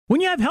When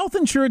you have health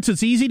insurance,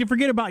 it's easy to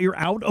forget about your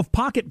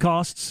out-of-pocket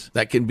costs.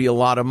 That can be a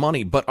lot of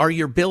money, but are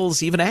your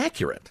bills even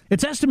accurate?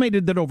 It's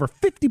estimated that over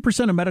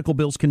 50% of medical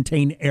bills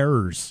contain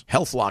errors.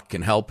 HealthLock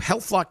can help.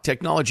 HealthLock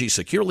technology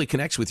securely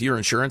connects with your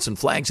insurance and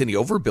flags any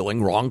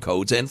overbilling, wrong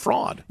codes, and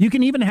fraud. You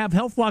can even have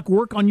HealthLock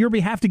work on your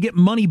behalf to get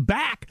money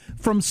back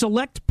from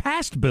select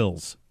past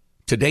bills.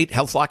 To date,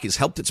 HealthLock has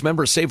helped its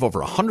members save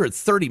over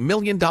 $130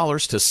 million.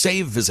 To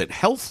save, visit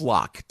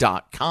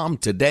healthlock.com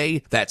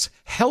today. That's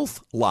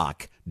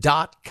healthlock.com.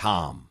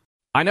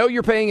 I know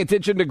you're paying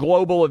attention to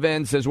global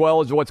events as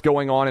well as what's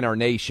going on in our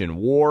nation.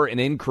 War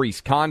and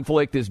increased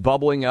conflict is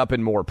bubbling up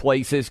in more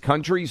places.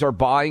 Countries are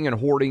buying and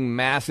hoarding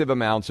massive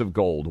amounts of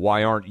gold.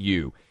 Why aren't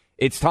you?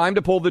 It's time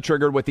to pull the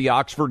trigger with the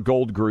Oxford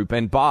Gold Group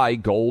and buy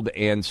gold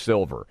and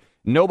silver.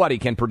 Nobody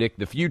can predict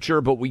the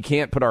future, but we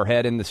can't put our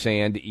head in the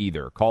sand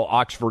either. Call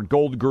Oxford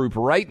Gold Group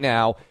right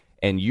now,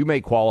 and you may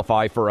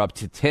qualify for up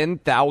to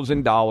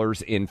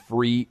 $10,000 in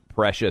free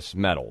precious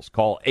metals.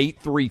 Call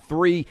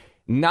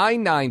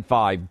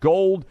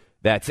 833-995-GOLD.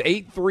 That's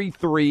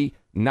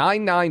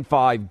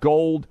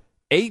 833-995-GOLD,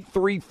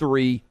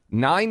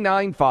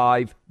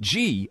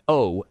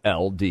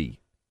 833-995-GOLD.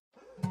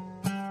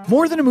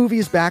 More Than a Movie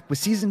is back with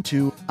Season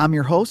 2. I'm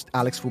your host,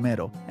 Alex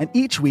Fumero, and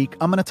each week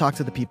I'm going to talk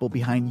to the people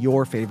behind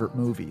your favorite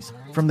movies.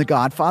 From The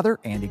Godfather,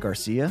 Andy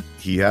Garcia.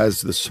 He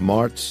has the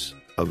smarts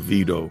of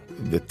Vito,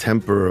 the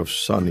temper of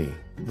Sonny,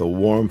 the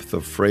warmth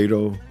of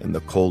Fredo, and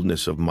the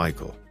coldness of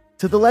Michael.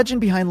 To the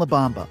legend behind La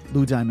Bamba,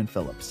 Lou Diamond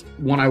Phillips.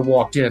 When I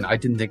walked in, I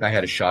didn't think I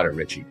had a shot at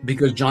Richie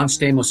because John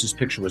Stamos'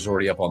 picture was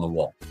already up on the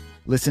wall.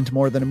 Listen to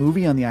More Than a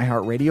Movie on the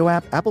iHeartRadio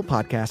app, Apple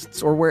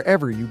Podcasts, or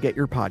wherever you get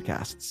your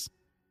podcasts.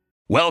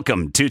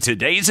 Welcome to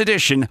today's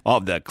edition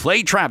of the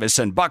Clay Travis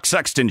and Buck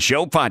Sexton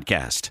Show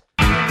podcast.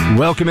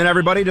 Welcome in,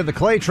 everybody, to the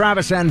Clay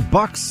Travis and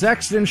Buck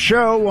Sexton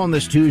Show on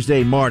this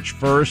Tuesday, March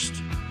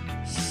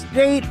 1st.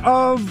 State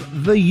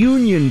of the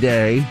Union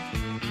Day.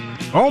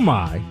 Oh,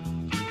 my.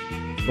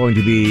 Going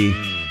to be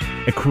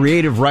a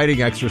creative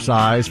writing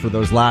exercise for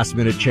those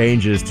last-minute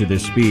changes to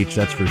this speech,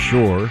 that's for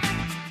sure.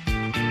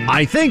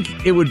 I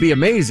think it would be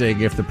amazing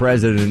if the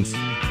president,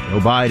 Joe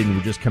Biden,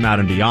 would just come out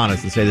and be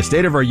honest and say the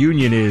State of our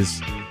Union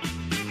is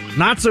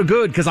not so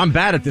good because I'm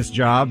bad at this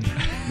job.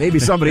 Maybe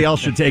somebody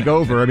else should take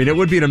over. I mean, it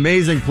would be an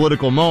amazing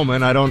political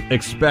moment. I don't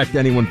expect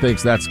anyone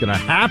thinks that's going to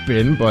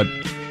happen, but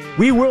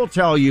we will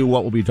tell you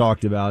what will be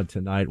talked about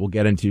tonight. We'll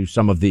get into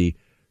some of the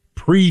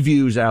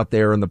previews out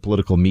there in the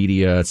political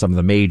media, some of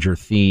the major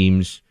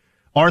themes.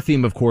 Our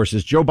theme, of course,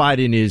 is Joe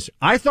Biden is,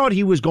 I thought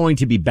he was going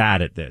to be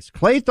bad at this.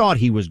 Clay thought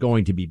he was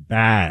going to be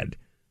bad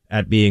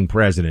at being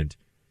president.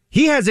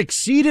 He has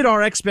exceeded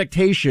our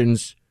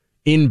expectations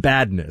in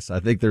badness. I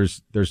think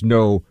there's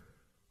no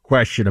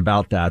question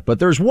about that. But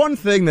there's one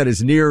thing that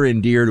is near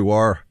and dear to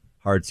our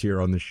hearts here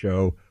on the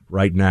show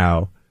right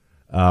now.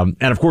 And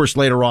of course,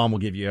 later on, we'll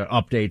give you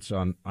updates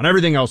on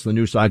everything else in the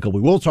news cycle. We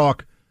will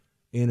talk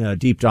in a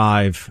deep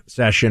dive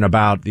session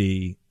about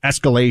the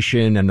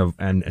escalation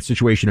and a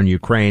situation in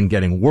Ukraine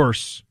getting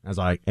worse, as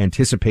I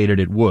anticipated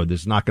it would.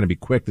 This is not going to be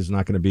quick. This is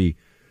not going to be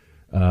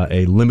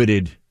a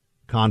limited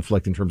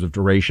conflict in terms of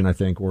duration, I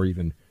think, or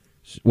even,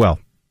 well,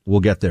 we'll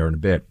get there in a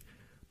bit.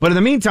 But in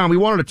the meantime, we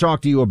wanted to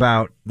talk to you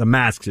about the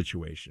mask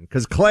situation.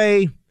 Because,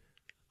 Clay,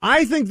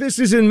 I think this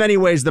is in many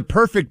ways the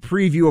perfect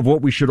preview of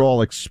what we should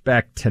all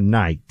expect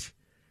tonight.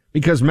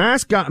 Because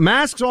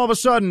masks all of a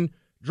sudden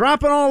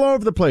dropping all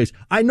over the place.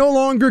 I no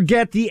longer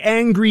get the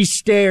angry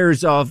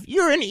stares of,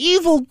 you're an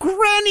evil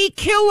granny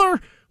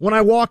killer, when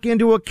I walk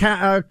into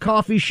a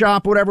coffee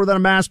shop, whatever, with a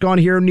mask on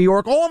here in New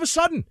York. All of a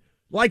sudden,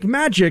 like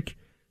magic,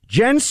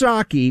 Jen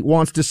Psaki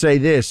wants to say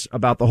this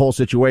about the whole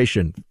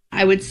situation.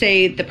 I would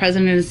say the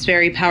president is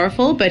very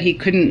powerful, but he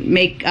couldn't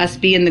make us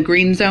be in the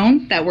green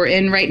zone that we're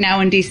in right now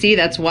in D.C.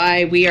 That's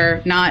why we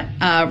are not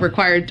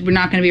required. We're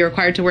not going to be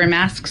required to wear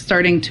masks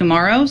starting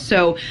tomorrow.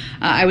 So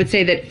I would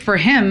say that for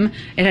him,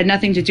 it had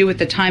nothing to do with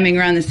the timing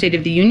around the State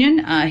of the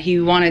Union. He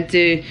wanted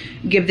to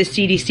give the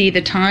CDC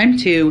the time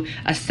to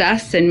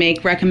assess and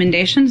make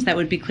recommendations that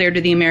would be clear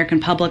to the American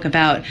public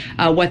about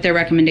what their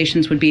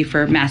recommendations would be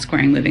for mask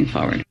wearing moving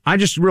forward.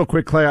 Real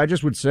quick, Clay, I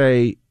just would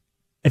say,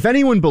 if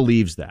anyone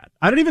believes that,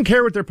 I don't even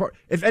care what their part.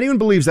 If anyone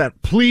believes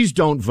that, please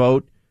don't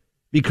vote,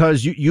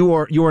 because you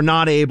are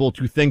not able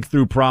to think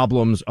through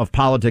problems of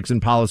politics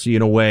and policy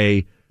in a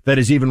way that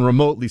is even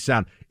remotely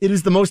sound. It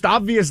is the most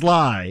obvious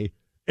lie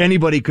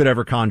anybody could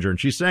ever conjure, and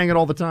she's saying it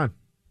all the time.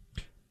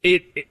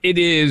 It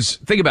is.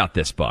 Think about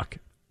this, Buck.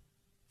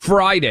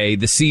 Friday,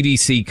 the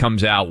CDC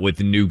comes out with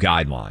new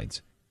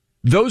guidelines.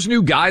 Those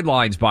new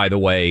guidelines, by the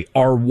way,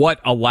 are what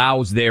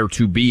allows there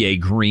to be a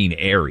green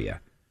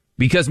area.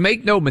 Because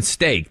make no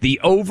mistake, the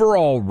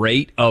overall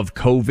rate of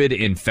COVID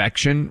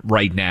infection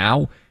right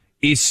now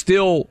is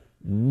still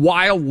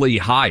wildly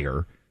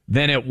higher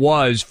than it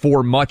was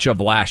for much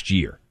of last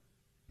year.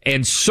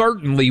 And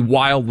certainly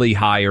wildly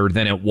higher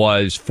than it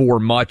was for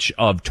much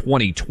of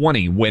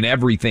 2020 when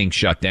everything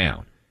shut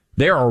down.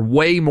 There are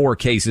way more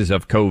cases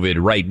of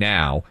COVID right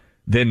now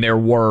than there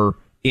were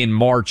in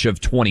March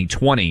of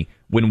 2020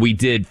 when we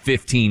did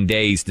 15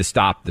 days to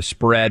stop the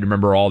spread.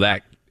 Remember all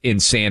that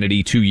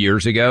insanity 2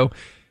 years ago?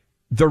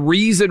 The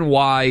reason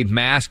why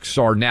masks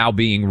are now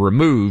being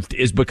removed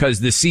is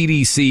because the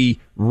CDC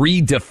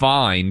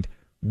redefined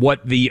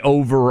what the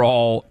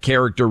overall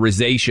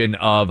characterization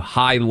of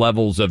high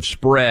levels of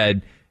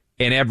spread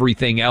and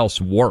everything else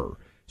were.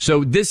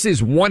 So this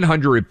is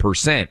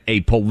 100%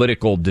 a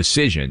political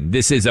decision.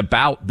 This is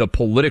about the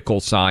political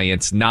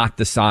science, not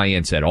the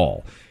science at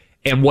all.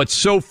 And what's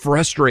so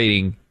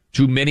frustrating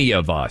to many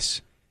of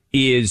us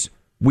is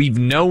we've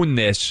known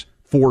this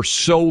for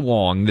so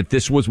long, that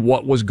this was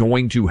what was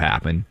going to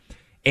happen.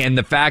 And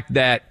the fact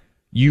that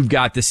you've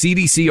got the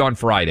CDC on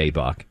Friday,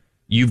 Buck,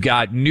 you've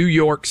got New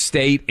York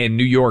State and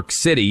New York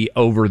City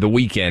over the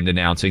weekend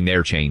announcing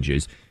their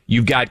changes.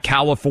 You've got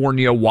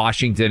California,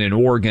 Washington, and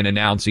Oregon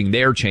announcing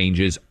their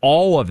changes.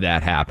 All of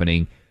that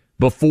happening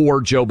before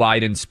Joe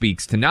Biden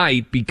speaks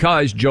tonight,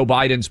 because Joe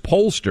Biden's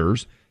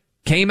pollsters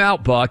came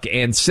out, Buck,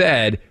 and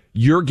said,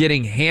 you're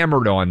getting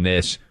hammered on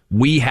this.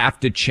 We have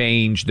to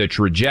change the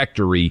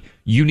trajectory.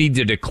 You need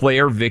to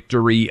declare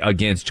victory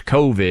against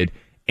COVID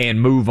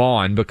and move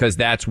on, because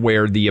that's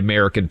where the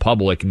American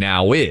public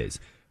now is.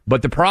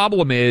 But the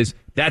problem is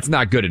that's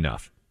not good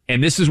enough.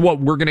 And this is what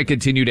we're going to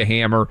continue to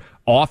hammer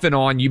off and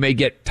on. You may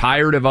get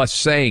tired of us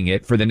saying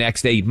it for the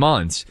next 8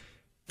 months.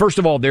 First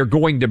of all, they're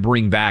going to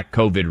bring back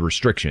COVID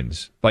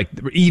restrictions. Like,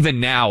 even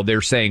now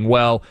they're saying,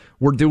 well,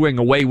 we're doing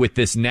away with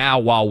this now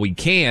while we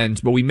can,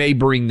 but we may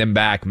bring them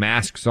back.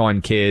 Masks on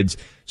kids,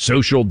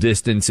 social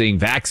distancing,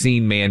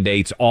 vaccine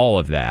mandates, all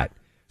of that.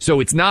 So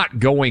it's not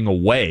going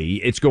away.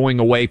 It's going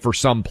away for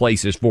some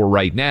places for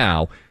right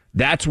now.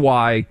 That's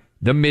why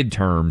the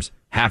midterms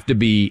have to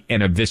be an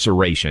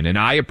evisceration. And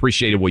I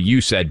appreciated what you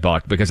said,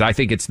 Buck, because I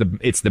think it's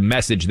the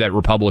message that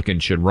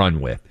Republicans should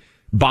run with.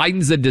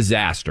 Biden's a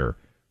disaster,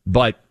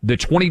 but the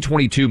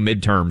 2022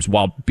 midterms,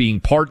 while being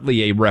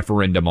partly a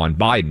referendum on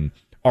Biden,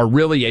 are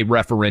really a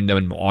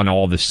referendum on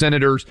all the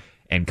senators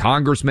and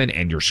congressmen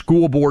and your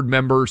school board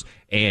members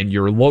and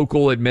your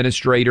local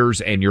administrators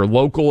and your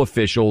local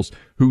officials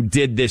who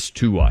did this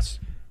to us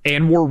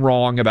and were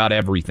wrong about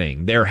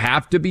everything. There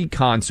have to be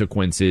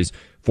consequences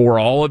for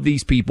all of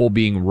these people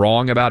being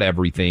wrong about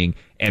everything,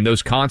 and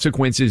those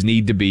consequences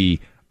need to be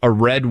a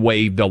red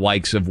wave, the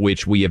likes of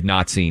which we have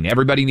not seen.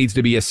 Everybody needs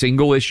to be a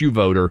single issue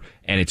voter,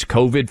 and it's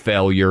COVID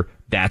failure.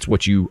 That's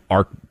what you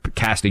are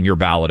casting your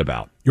ballot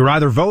about. You're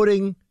either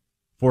voting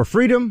for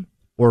freedom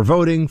or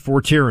voting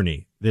for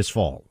tyranny this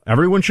fall.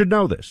 Everyone should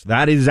know this.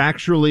 That is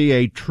actually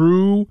a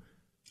true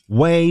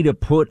way to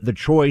put the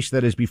choice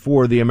that is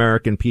before the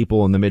American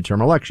people in the midterm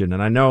election.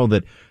 And I know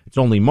that it's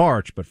only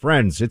March, but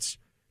friends,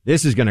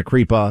 this is going to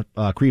creep up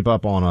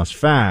on us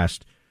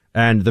fast.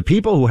 And the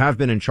people who have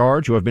been in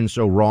charge, who have been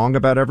so wrong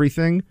about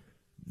everything,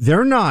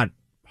 they're not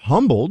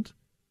humbled.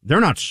 They're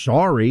not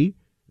sorry.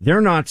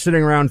 They're not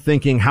sitting around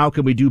thinking, how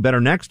can we do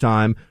better next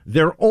time?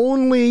 Their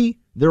only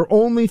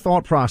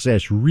thought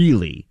process,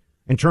 really,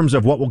 in terms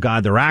of what will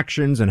guide their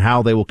actions and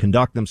how they will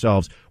conduct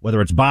themselves,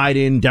 whether it's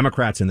Biden,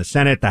 Democrats in the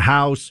Senate, the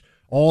House,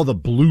 all the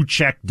blue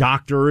check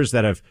doctors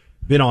that have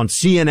been on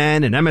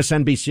CNN and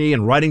MSNBC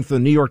and writing for the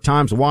New York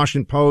Times, the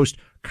Washington Post,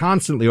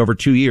 constantly over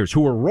 2 years,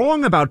 who are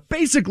wrong about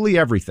basically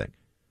everything.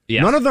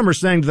 Yes. None of them are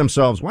saying to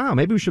themselves, wow,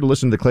 maybe we should have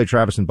listened to the Clay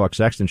Travis and Buck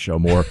Sexton show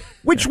more,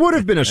 which would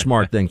have been a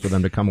smart thing for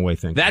them to come away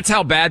thinking. That's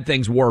how bad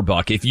things were,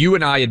 Buck. If you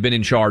and I had been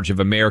in charge of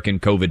American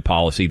COVID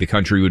policy, the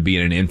country would be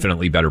in an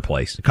infinitely better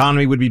place.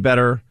 Economy would be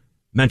better.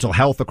 Mental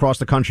health across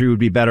the country would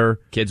be better.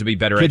 Kids would be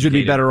better Kids educated.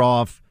 Would be better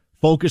off.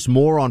 Focus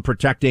more on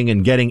protecting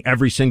and getting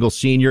every single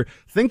senior.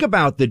 Think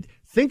about the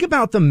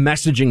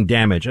messaging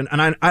damage. And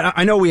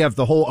I know we have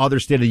the whole other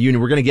State of the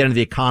Union. We're going to get into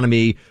the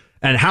economy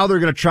and how they're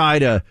going to try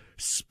to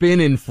spin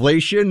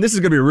inflation. This is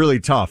going to be really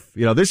tough.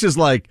 You know, this is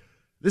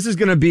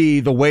going to be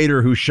the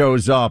waiter who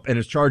shows up and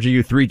is charging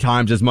you 3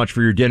 times as much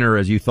for your dinner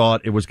as you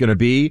thought it was going to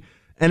be,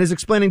 and is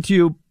explaining to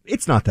you,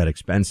 it's not that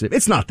expensive.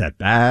 It's not that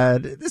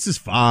bad. This is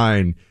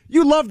fine.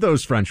 You love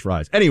those French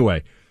fries.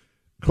 Anyway,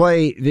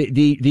 Clay,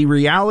 the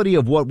reality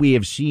of what we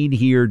have seen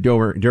here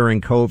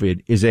during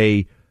COVID is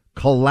a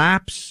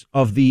collapse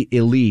of the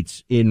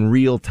elites in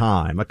real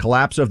time, a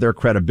collapse of their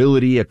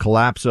credibility, a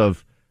collapse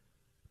of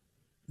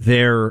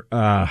their,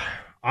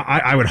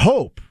 I would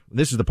hope,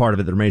 this is the part of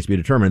it that remains to be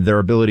determined, their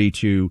ability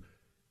to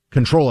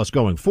control us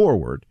going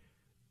forward.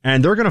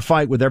 And they're going to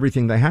fight with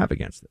everything they have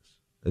against this.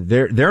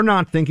 They're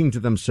not thinking to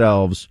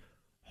themselves,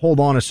 hold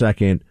on a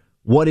second,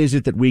 what is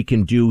it that we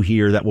can do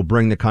here that will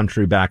bring the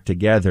country back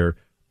together?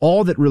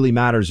 All that really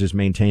matters is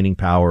maintaining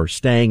power,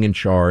 staying in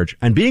charge,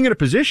 and being in a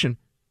position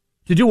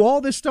to do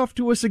all this stuff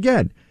to us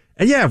again.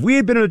 And yeah, if we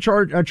had been in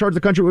charge of the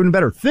country, it would have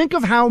been better. Think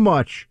of how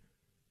much,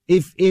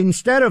 if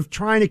instead of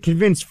trying to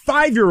convince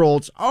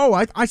 5-year-olds,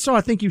 I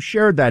think you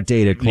shared that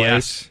data, Clay.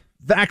 Yes.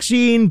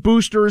 Vaccine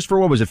boosters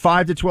for,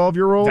 5 to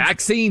 12-year-olds?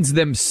 Vaccines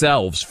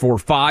themselves for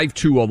 5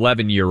 to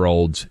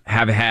 11-year-olds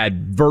have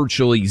had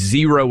virtually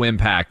zero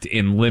impact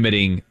in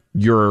limiting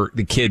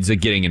the kids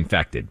getting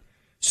infected.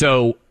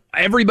 So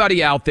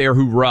everybody out there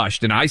who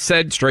rushed, and I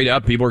said straight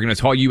up, people are going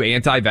to call you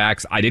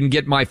anti-vax. I didn't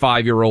get my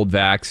 5-year-old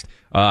vaxxed,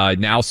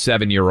 now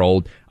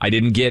 7-year-old. I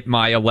didn't get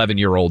my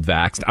 11-year-old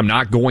vaxxed. I'm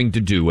not going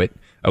to do it.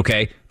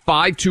 Okay.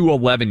 5 to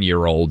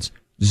 11-year-olds,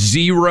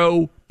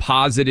 0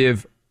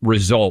 positive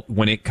result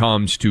when it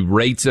comes to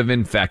rates of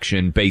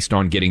infection based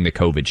on getting the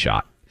COVID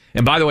shot.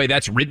 And by the way,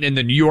 that's written in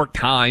the New York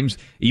Times.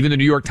 Even the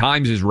New York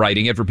Times is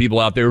writing it for people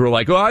out there who are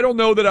like, oh, I don't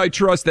know that I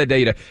trust that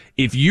data.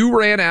 If you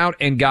ran out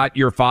and got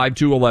your 5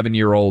 to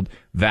 11-year-old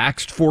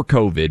vaxxed for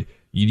COVID,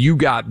 you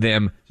got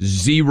them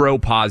 0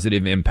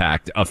 positive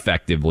impact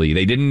effectively.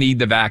 They didn't need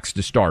the vax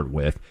to start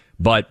with,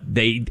 but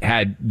the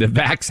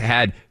vax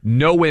had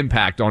no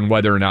impact on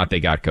whether or not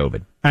they got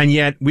COVID. And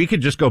yet we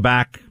could just go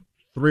back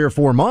 3 or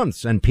 4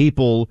 months and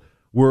people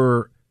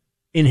were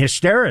in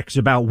hysterics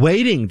about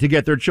waiting to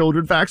get their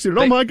children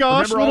vaccinated. Oh my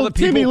gosh, remember all the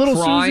people Timmy, little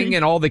crying Susie.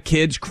 And all the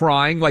kids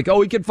crying like, oh,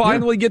 we can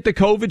finally get the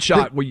COVID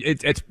shot.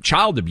 It's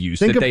child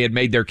abuse that they had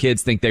made their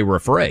kids think they were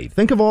afraid.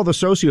 Think of all the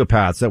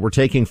sociopaths that were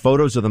taking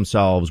photos of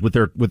themselves with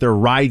their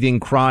writhing,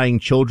 crying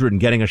children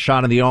getting a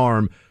shot in the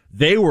arm.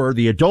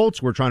 The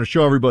adults were trying to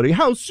show everybody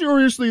how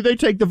seriously they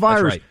take the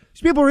virus. That's right.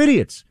 These people are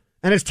idiots.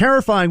 And it's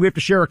terrifying we have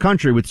to share a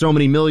country with so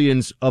many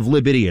millions of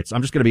lib idiots.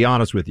 I'm just going to be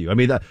honest with you. I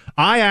mean,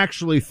 I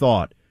actually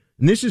thought,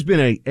 and this has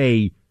been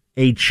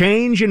a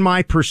change in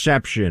my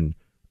perception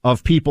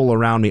of people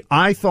around me.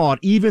 I thought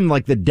even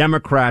like the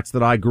Democrats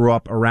that I grew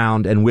up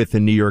around and with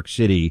in New York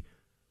City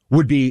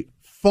would be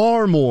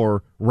far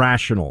more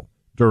rational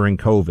during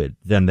COVID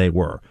than they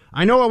were.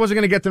 I know I wasn't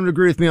going to get them to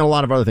agree with me on a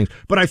lot of other things,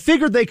 but I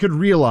figured they could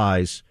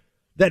realize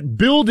that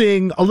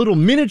building a little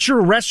miniature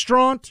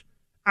restaurant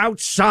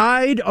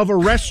outside of a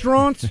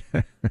restaurant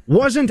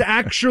wasn't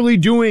actually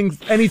doing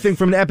anything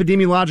from an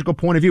epidemiological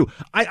point of view.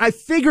 I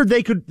figured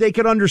they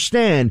could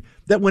understand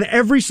that when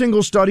every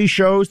single study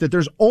shows that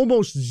there's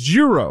almost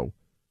 0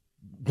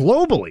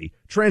 globally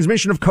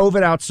transmission of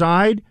COVID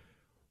outside,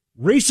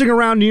 racing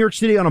around New York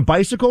City on a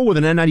bicycle with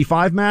an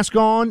N95 mask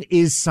on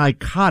is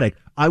psychotic.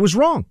 I was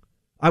wrong.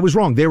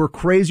 They were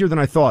crazier than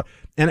I thought.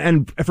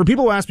 And for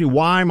people who ask me,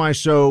 why am I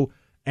so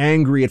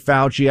angry at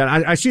Fauci?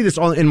 And I see this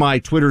all in my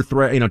Twitter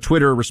thread,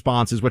 Twitter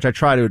responses, which I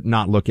try to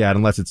not look at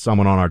unless it's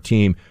someone on our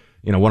team,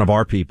 one of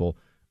our people.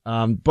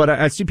 But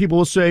I see people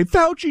will say,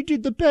 Fauci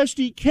did the best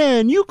he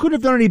can. You couldn't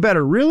have done any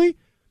better. Really?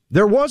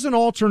 There was an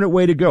alternate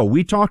way to go.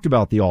 We talked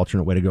about the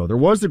alternate way to go. There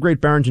was the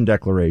Great Barrington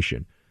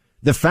Declaration.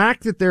 The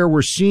fact that there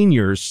were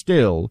seniors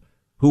still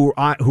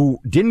who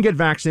didn't get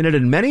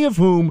vaccinated and many of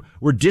whom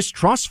were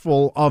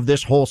distrustful of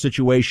this whole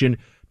situation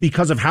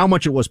because of how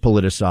much it was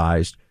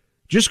politicized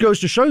just goes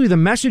to show you the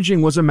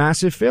messaging was a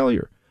massive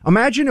failure.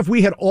 Imagine if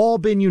we had all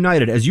been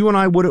united, as you and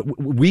I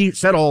we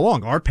said all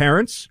along, our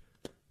parents.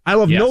 I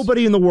love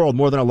nobody in the world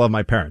more than I love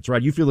my parents,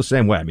 right? You feel the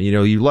same way. I mean,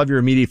 you love your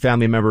immediate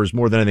family members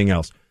more than anything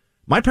else.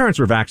 My parents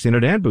were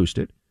vaccinated and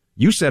boosted.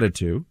 You said it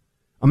too.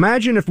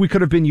 Imagine if we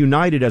could have been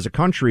united as a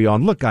country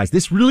on, look, guys,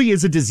 this really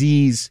is a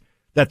disease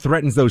that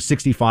threatens those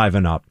 65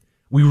 and up.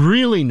 We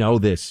really know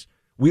this.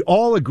 We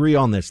all agree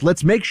on this.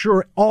 Let's make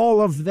sure all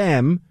of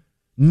them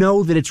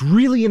know that it's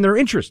really in their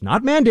interest,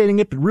 not mandating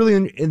it, but really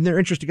in their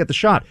interest to get the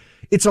shot.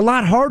 It's a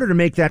lot harder to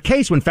make that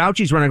case when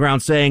Fauci's running around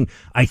saying,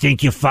 I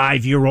think your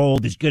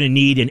 5-year-old is going to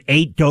need an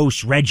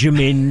 8-dose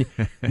regimen,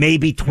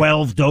 maybe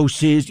 12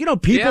 doses.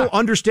 People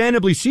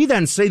understandably see that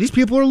and say these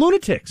people are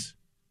lunatics.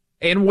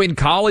 And when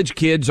college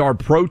kids are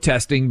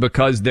protesting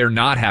because they're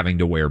not having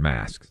to wear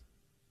masks.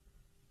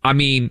 I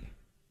mean,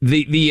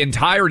 the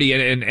entirety,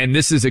 and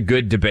this is a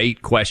good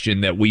debate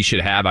question that we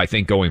should have, I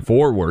think, going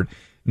forward.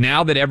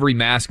 Now that every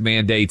mask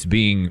mandate's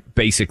being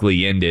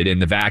basically ended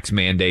and the vax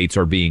mandates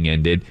are being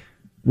ended,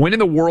 when in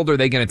the world are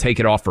they going to take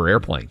it off for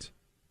airplanes?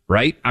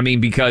 Right? I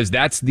mean, because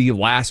that's the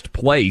last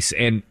place.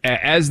 And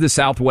as the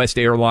Southwest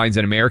Airlines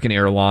and American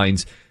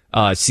Airlines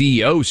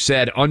CEO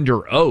said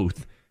under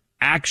oath,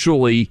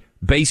 actually,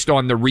 based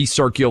on the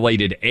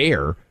recirculated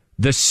air,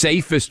 the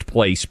safest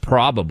place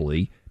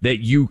probably that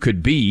you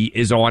could be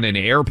is on an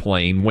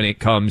airplane when it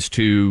comes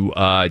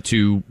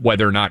to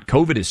whether or not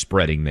COVID is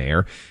spreading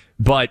there.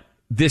 But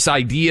this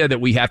idea that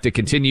we have to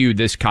continue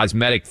this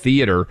cosmetic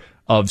theater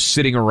of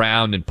sitting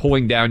around and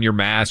pulling down your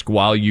mask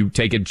while you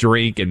take a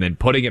drink and then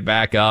putting it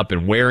back up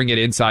and wearing it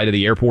inside of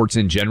the airports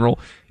in general,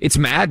 it's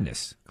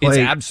madness. Clay, it's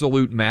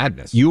absolute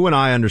madness. You and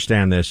I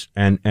understand this,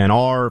 and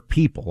our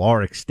people,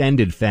 our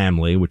extended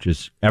family, which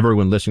is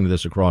everyone listening to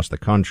this across the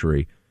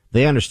country,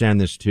 they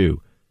understand this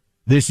too.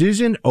 This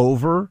isn't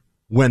over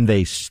when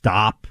they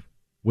stop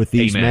with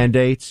these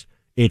mandates.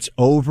 It's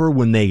over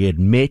when they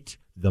admit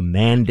the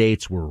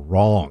mandates were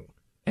wrong.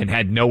 And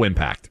had no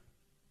impact.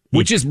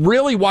 Which is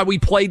really why we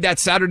played that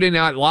Saturday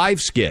Night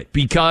Live skit,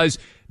 because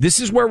this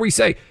is where we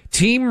say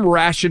team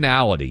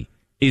rationality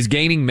is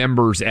gaining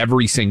members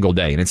every single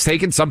day. And it's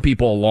taken some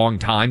people a long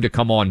time to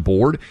come on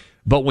board.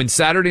 But when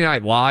Saturday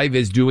Night Live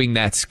is doing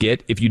that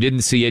skit, if you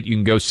didn't see it, you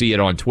can go see it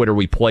on Twitter.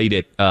 We played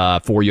it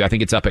for you. I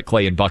think it's up at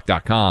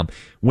clayandbuck.com.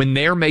 When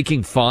they're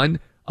making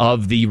fun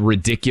of the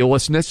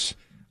ridiculousness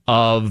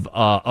of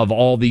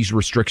all these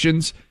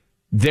restrictions,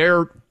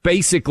 they're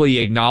basically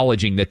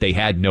acknowledging that they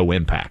had no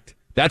impact.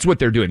 That's what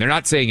they're doing. They're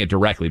not saying it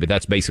directly, but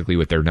that's basically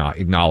what they're not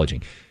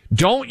acknowledging.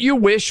 Don't you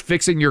wish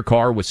fixing your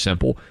car was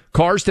simple?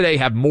 Cars today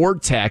have more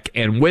tech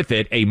and with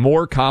it a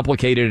more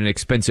complicated and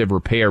expensive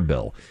repair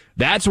bill.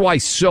 That's why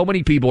so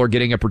many people are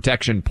getting a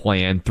protection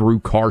plan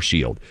through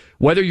CarShield.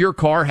 Whether your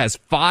car has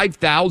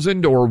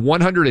 5,000 or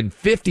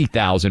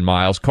 150,000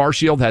 miles,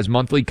 CarShield has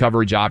monthly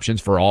coverage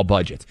options for all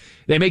budgets.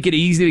 They make it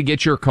easy to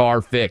get your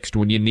car fixed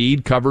when you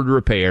need covered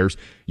repairs.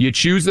 You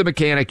choose the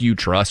mechanic you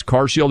trust.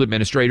 CarShield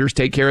administrators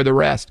take care of the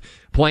rest.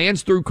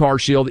 Plans through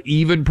CarShield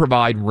even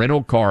provide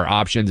rental car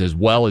options as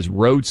well as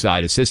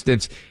roadside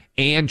assistance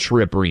and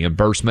trip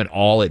reimbursement,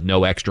 all at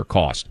no extra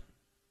cost.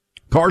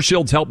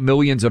 CarShield's helped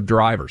millions of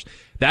drivers.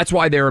 That's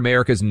why they're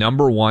America's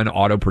 #1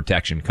 auto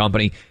protection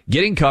company.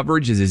 Getting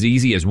coverage is as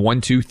easy as 1,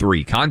 2,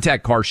 3.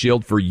 Contact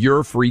CarShield for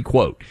your free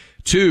quote.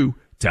 2,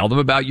 tell them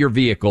about your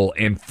vehicle.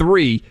 And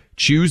 3,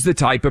 choose the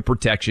type of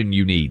protection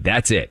you need.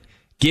 That's it.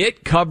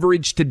 Get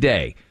coverage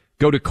today.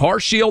 Go to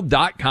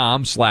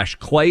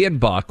carshield.com/Clay and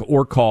Buck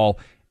or call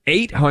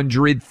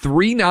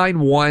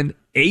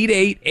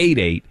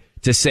 800-391-8888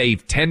 to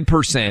save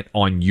 10%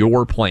 on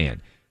your plan.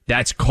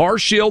 That's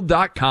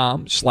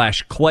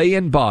carshield.com/Clay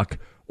and Buck,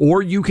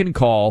 or you can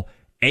call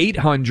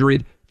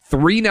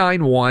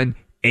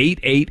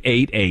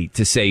 800-391-8888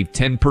 to save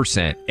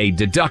 10%. A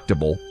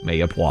deductible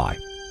may apply.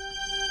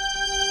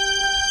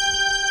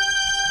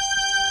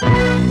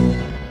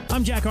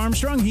 I'm Jack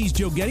Armstrong. He's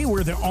Joe Getty.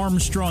 We're the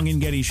Armstrong and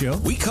Getty Show.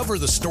 We cover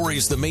the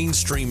stories the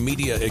mainstream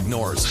media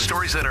ignores.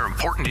 Stories that are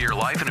important to your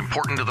life and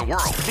important to the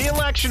world. The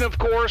election, of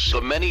course.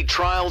 The many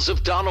trials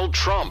of Donald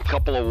Trump.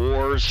 Couple of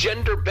wars.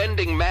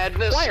 Gender-bending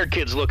madness. Why are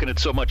kids looking at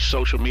so much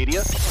social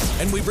media?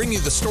 And we bring you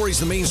the stories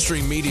the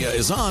mainstream media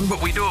is on,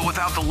 But we do it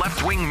without the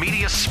left-wing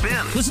media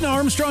spin. Listen to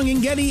Armstrong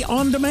and Getty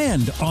on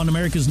demand on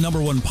America's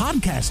 #1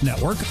 podcast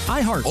network,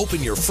 iHeart.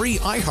 Open your free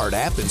iHeart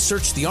app and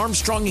search The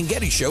Armstrong and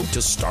Getty Show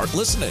to start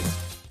listening.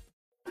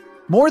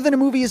 More Than a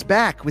Movie is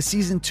back with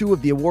season 2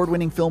 of the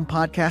award-winning film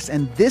podcast,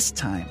 and this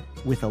time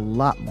with a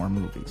lot more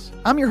movies.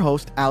 I'm your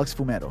host, Alex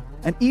Fumero,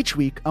 and each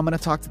week I'm going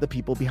to talk to the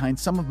people behind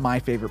some of my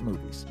favorite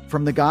movies.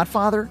 From The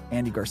Godfather,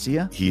 Andy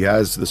Garcia. He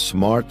has the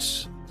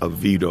smarts of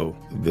Vito,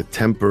 the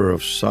temper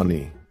of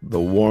Sonny, the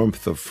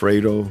warmth of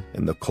Fredo,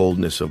 and the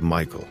coldness of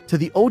Michael. To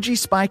the OG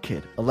Spy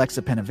Kid,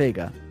 Alexa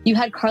Penavega. You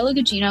had Carla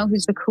Gugino,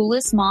 who's the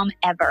coolest mom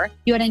ever.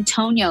 You had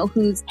Antonio,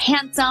 who's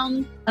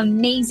handsome,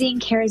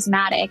 amazing,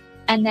 charismatic.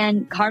 And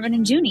then Carmen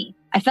and Junie.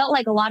 I felt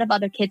like a lot of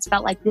other kids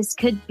felt like this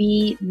could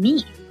be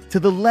me. To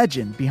the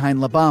legend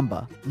behind La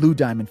Bamba, Lou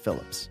Diamond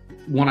Phillips.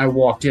 When I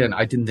walked in,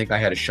 I didn't think I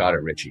had a shot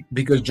at Richie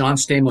because John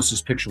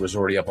Stamos' picture was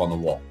already up on the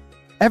wall.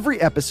 Every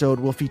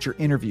episode will feature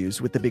interviews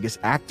with the biggest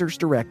actors,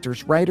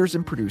 directors, writers,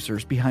 and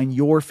producers behind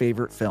your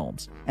favorite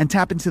films and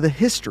tap into the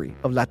history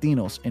of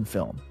Latinos in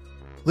film.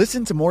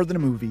 Listen to More Than a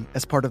Movie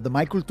as part of the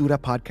My Cultura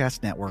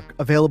podcast network,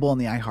 available on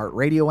the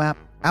iHeartRadio app,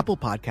 Apple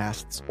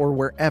Podcasts, or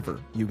wherever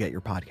you get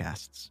your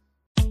podcasts.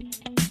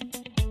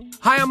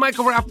 Hi, I'm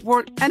Michael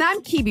Rappaport. And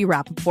I'm Kibi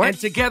Rappaport. And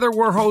together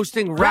we're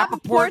hosting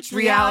Rappaport's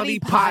Reality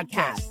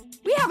Podcast.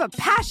 We have a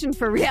passion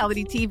for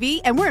reality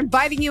TV, and we're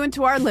inviting you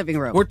into our living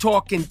room. We're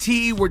talking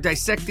tea, we're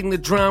dissecting the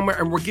drama,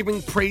 and we're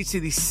giving praise to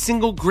the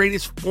single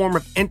greatest form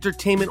of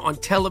entertainment on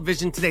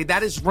television today.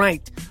 That is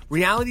right.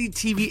 Reality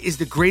TV is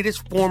the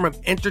greatest form of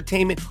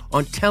entertainment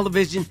on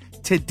television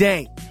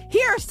today.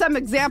 Here are some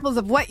examples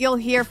of what you'll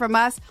hear from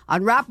us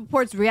on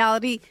Rappaport's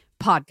Reality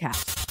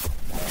Podcast.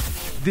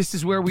 This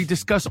is where we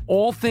discuss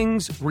all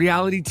things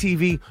reality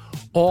TV,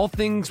 all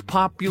things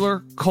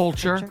popular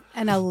culture.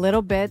 And a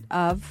little bit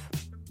of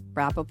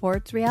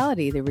Rappaport's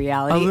reality, the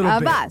reality of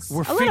bit. us.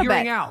 We're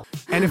figuring out.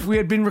 And if we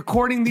had been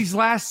recording these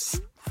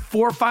last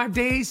 4 or 5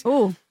 days,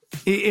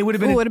 it would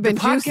have been, the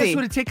podcast juicy.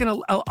 would have taken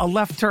a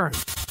left turn.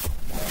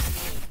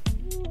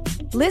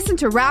 Listen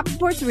to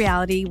Rappaport's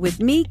Reality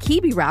with me,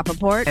 Kibi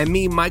Rappaport. And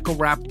me, Michael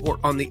Rappaport,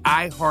 on the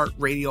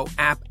iHeartRadio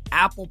app,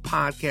 Apple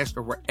Podcast,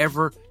 or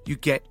wherever you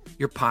get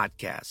your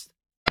podcast.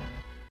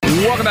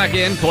 Welcome back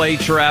in. Clay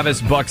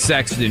Travis, Buck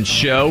Sexton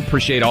Show.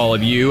 Appreciate all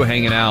of you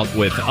hanging out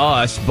with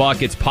us.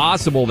 Buck, it's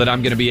possible that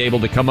I'm going to be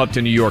able to come up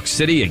to New York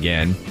City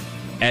again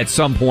at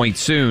some point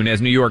soon,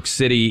 as New York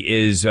City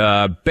is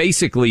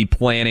basically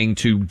planning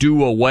to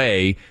do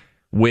away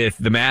with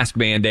the mask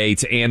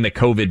mandates and the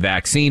COVID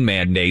vaccine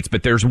mandates.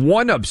 But there's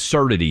one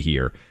absurdity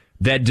here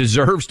that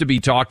deserves to be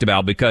talked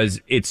about because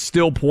it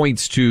still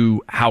points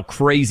to how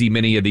crazy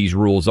many of these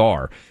rules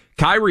are.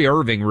 Kyrie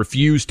Irving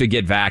refused to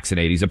get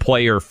vaccinated. He's a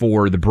player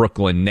for the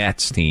Brooklyn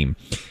Nets team.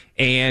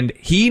 And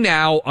he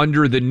now,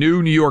 under the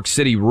new New York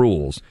City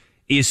rules,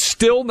 is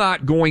still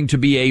not going to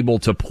be able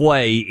to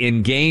play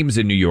in games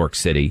in New York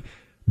City,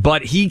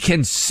 but he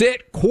can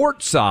sit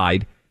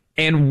courtside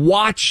and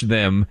watch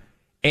them.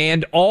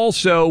 And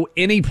also,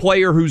 any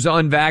player who's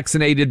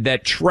unvaccinated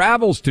that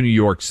travels to New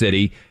York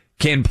City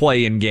can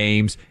play in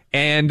games.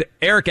 And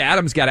Eric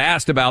Adams got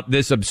asked about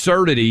this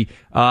absurdity,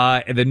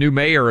 the new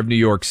mayor of New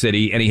York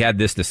City, and he had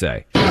this to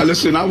say.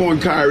 Listen, I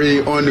want Kyrie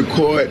on the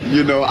court.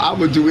 You know, I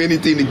would do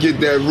anything to get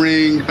that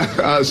ring.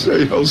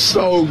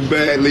 So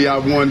badly I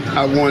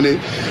want it.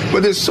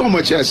 But there's so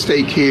much at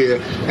stake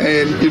here.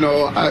 And, you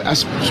know, I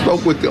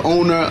spoke with the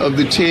owner of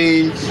the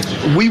team.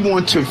 We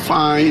want to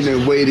find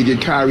a way to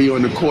get Kyrie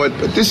on the court,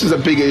 but this is a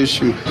bigger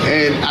issue.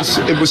 And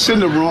it was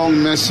sending the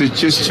wrong message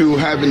just to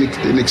have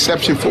an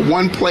exception for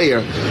one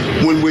player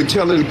when we're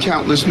telling a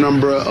countless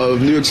number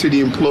of New York City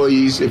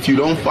employees, if you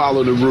don't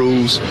follow the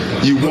rules,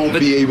 you won't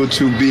be able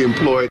to be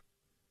employed.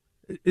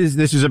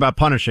 This is about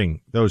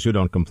punishing those who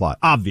don't comply.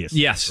 Obviously.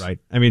 Yes. Right.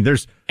 I mean,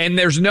 there's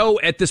no,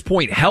 at this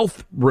point,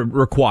 health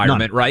requirement,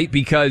 none. Right?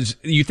 Because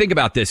you think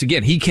about this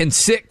again, he can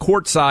sit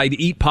courtside,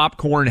 eat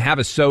popcorn, have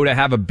a soda,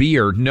 have a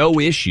beer, no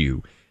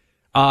issue.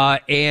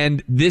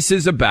 And this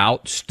is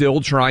about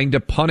still trying to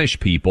punish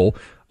people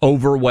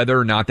over whether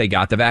or not they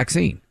got the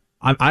vaccine.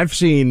 I've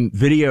seen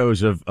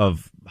videos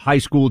of high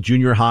school,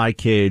 junior high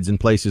kids in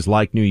places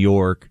like New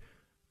York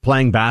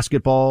playing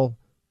basketball,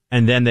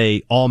 and then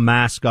they all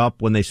mask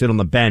up when they sit on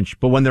the bench.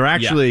 But when they're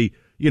actually,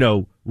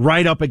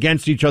 right up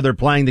against each other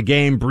playing the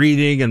game,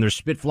 breathing, and they're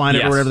spit flying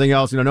everywhere and everything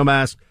else, no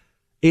mask.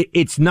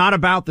 It's not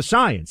about the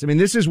science. I mean,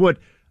 this is what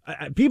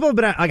people have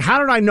been like, how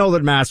did I know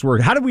that masks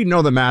work? How did we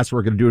know that masks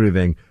were going to do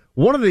anything?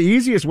 One of the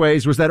easiest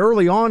ways was that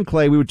early on,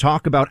 Clay, we would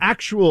talk about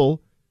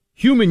actual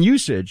human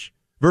usage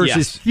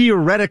versus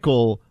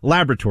theoretical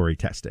laboratory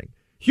testing.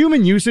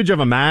 Human usage of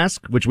a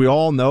mask, which we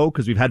all know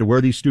because we've had to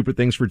wear these stupid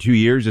things for 2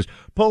 years, is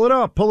pull it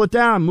up, pull it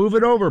down, move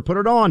it over, put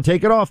it on,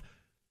 take it off.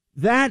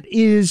 That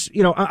is,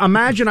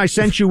 imagine I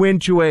sent you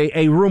into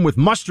a room with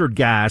mustard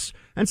gas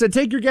and said,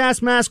 take your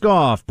gas mask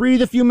off,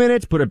 breathe a few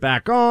minutes, put it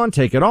back on,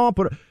 take it off,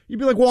 you'd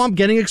be like, well, I'm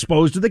getting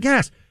exposed to the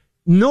gas.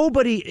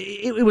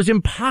 It was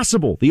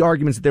impossible, the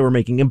arguments that they were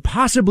making,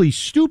 impossibly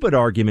stupid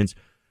arguments.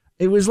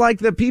 It was like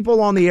the people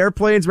on the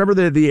airplanes.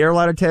 Remember the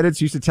airline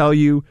attendants used to tell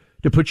you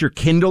to put your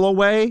Kindle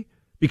away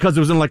because it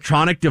was an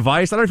electronic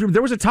device. I don't know if you remember,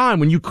 there was a time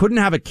when you couldn't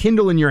have a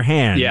Kindle in your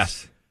hand.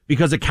 Yes.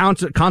 Because it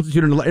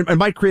constituted, it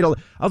might create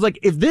I was like,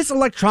 if this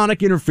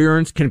electronic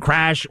interference can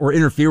crash or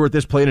interfere with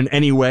this plane in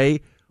any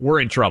way,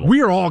 we're in trouble.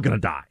 We are all going to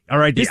die. All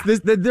right.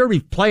 There'll be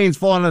planes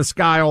falling out of the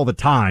sky all the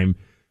time.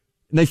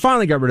 And they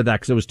finally got rid of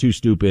that because it was too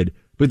stupid.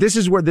 But this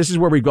is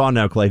where we've gone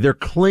now, Clay. They're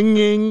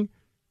clinging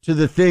to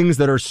the things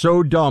that are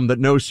so dumb that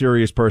no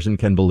serious person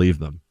can believe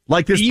them.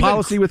 Like this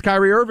policy with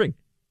Kyrie Irving.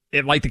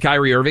 Like the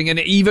Kyrie Irving, and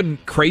even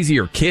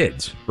crazier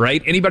kids,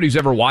 right? Anybody who's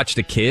ever watched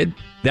a kid,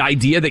 the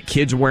idea that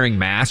kids wearing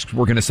masks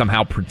were going to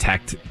somehow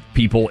protect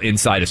people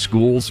inside of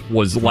schools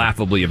was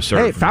laughably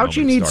absurd. Hey,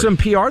 Fauci needs some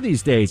PR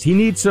these days. He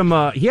needs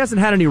some, he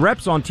hasn't had any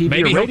reps on TV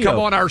Maybe or radio. He'll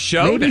come on our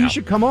show Maybe now. He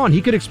should come on.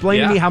 He could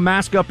explain to me how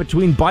mask up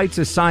between bites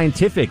is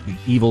scientific, the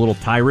evil little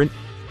tyrant.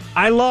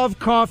 I love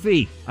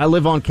coffee. I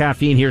live on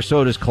caffeine here,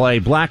 so does Clay.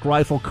 Black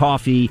Rifle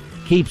Coffee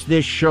keeps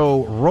this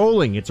show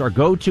rolling. It's our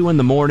go-to in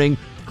the morning.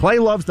 Clay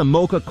loves the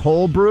mocha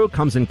cold brew.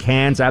 Comes in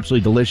cans,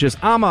 absolutely delicious.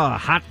 I'm a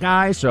hot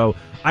guy, so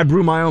I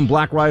brew my own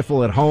Black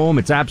Rifle at home.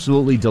 It's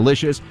absolutely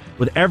delicious.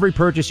 With every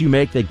purchase you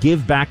make, they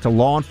give back to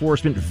law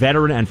enforcement,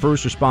 veteran, and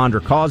first responder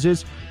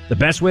causes. The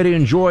best way to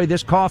enjoy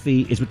this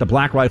coffee is with the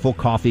Black Rifle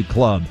Coffee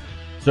Club.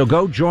 So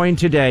go join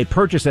today.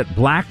 Purchase at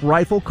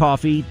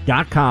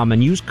blackriflecoffee.com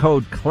and use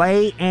code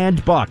Clay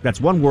and Buck.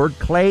 That's one word,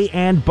 Clay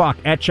and Buck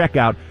at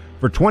checkout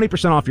for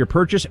 20% off your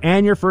purchase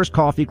and your first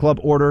coffee club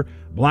order.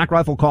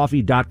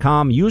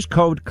 blackriflecoffee.com. Use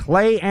code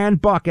Clay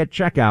and Buck at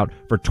checkout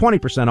for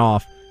 20%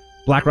 off.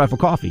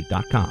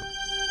 blackriflecoffee.com.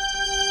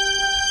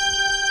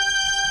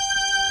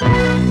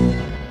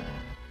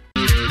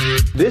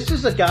 This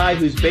is a guy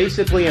who's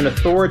basically an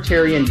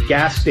authoritarian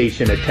gas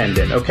station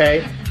attendant,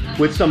 okay?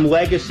 With some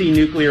legacy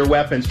nuclear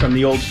weapons from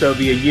the old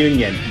Soviet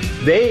Union.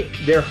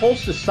 Their whole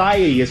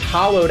society is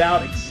hollowed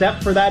out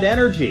except for that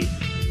energy.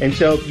 And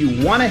so if you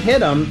want to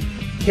hit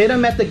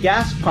them at the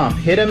gas pump.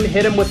 Hit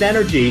him with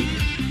energy.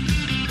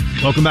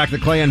 Welcome back to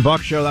the Clay and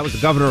Buck Show. That was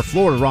the governor of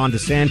Florida, Ron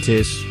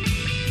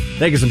DeSantis,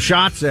 taking some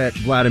shots at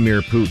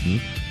Vladimir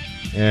Putin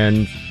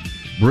and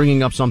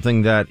bringing up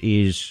something that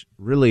is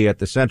really at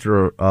the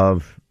center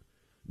of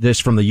this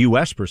from the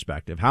U.S.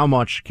 perspective. How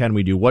much can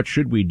we do? What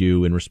should we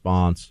do in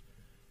response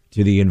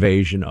to the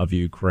invasion of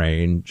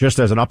Ukraine? Just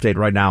as an update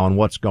right now on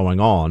what's going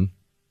on,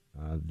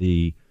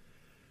 the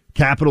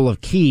capital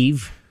of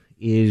Kyiv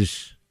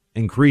is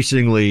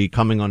increasingly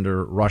coming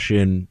under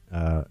Russian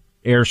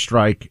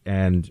airstrike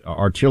and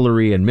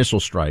artillery and missile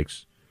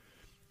strikes.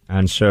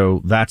 And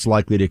so that's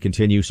likely to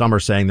continue. Some are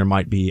saying there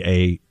might be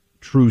a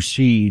true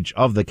siege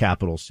of the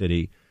capital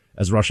city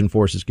as Russian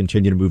forces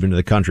continue to move into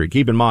the country.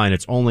 Keep in mind,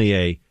 it's only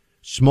a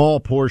small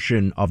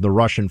portion of the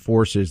Russian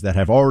forces that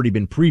have already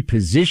been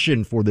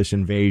pre-positioned for this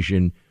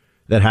invasion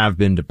that have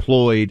been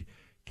deployed.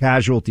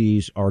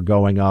 Casualties are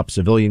going up,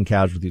 civilian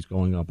casualties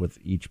going up with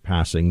each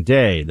passing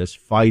day. This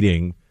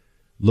fighting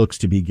looks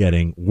to be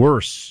getting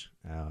worse,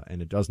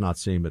 and it does not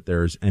seem that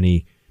there's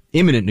any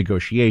imminent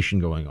negotiation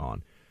going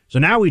on. So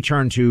now we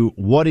turn to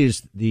what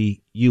is the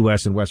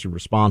U.S. and Western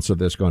response of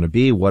this going to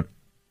be? What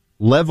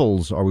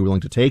levels are we willing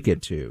to take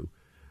it to?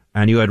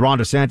 And you had Ron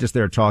DeSantis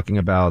there talking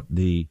about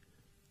the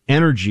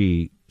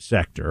energy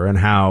sector and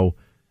how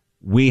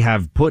we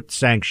have put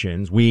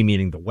sanctions, we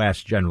meaning the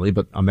West generally,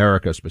 but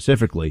America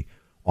specifically,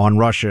 on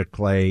Russia,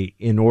 Clay,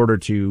 in order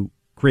to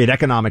create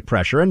economic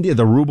pressure. And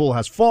the ruble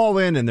has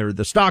fallen and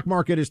the stock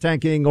market is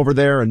tanking over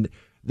there, and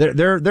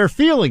they're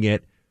feeling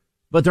it,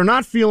 but they're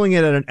not feeling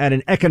it at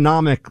an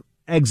economic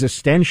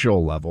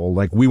existential level,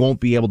 like we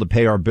won't be able to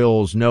pay our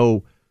bills,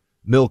 no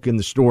milk in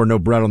the store, no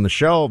bread on the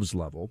shelves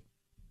level.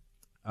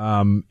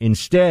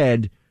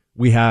 Instead,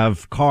 we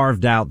have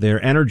carved out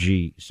their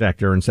energy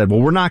sector and said,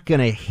 well, we're not going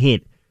to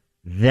hit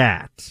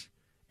that.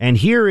 And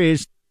here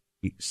is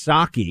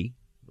Psaki,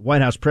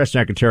 White House press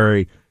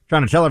secretary,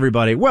 trying to tell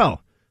everybody,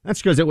 well,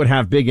 that's because it would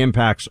have big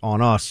impacts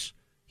on us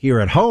here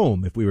at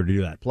home if we were to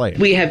do that play.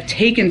 We have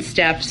taken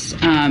steps.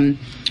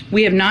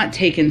 We have not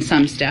taken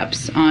some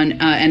steps on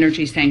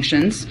energy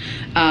sanctions,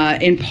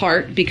 in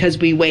part because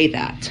we weigh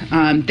that.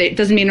 That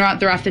doesn't mean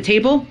they're off the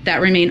table. They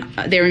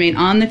remain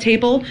on the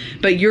table.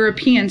 But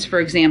Europeans,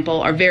 for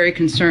example, are very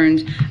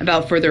concerned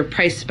about further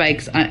price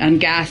spikes on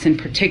gas in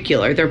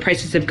particular. Their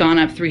prices have gone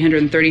up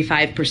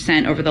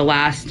 335% over the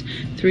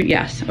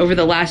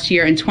last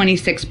year and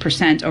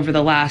 26% over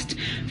the last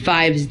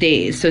 5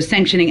 days. So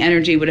sanctioning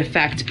energy would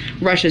affect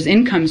Russia's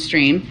income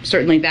stream.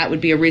 Certainly that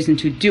would be a reason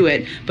to do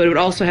it, but it would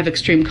also have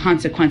extreme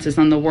consequences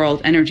on the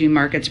world energy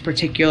markets,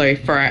 particularly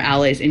for our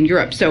allies in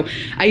Europe. So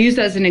I use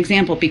that as an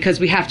example because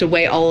we have to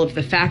weigh all of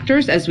the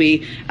factors as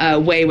we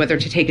weigh whether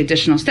to take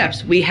additional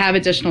steps. We have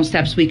additional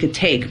steps we could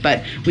take,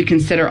 but we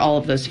consider all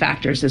of those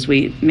factors as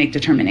we make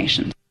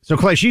determinations. So,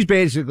 Clay, she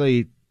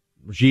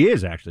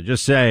is actually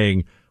just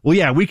saying, well,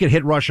 yeah, we could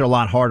hit Russia a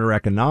lot harder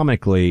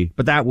economically,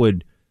 but that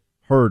would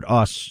hurt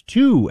us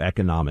too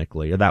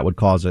economically, or that would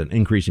cause an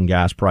increase in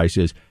gas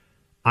prices.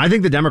 I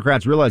think the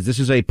Democrats realize this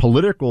is a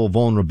political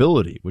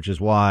vulnerability, which is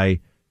why,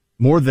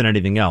 more than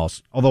anything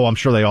else, although I'm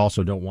sure they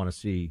also don't want to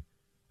see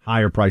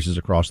higher prices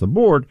across the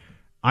board,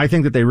 I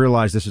think that they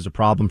realize this is a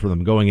problem for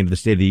them going into the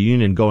State of the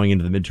Union, going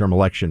into the midterm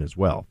election as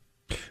well.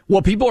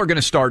 Well, people are going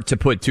to start to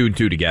put two and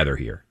two together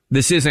here.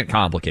 This isn't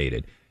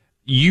complicated.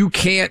 You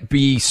can't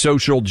be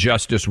social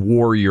justice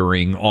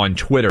warrioring on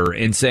Twitter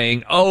and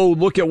saying, oh,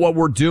 look at what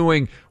we're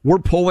doing. We're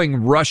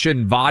pulling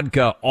Russian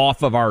vodka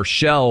off of our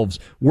shelves.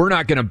 We're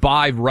not going to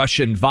buy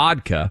Russian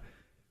vodka.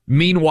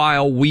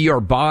 Meanwhile, we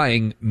are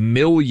buying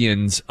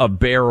millions of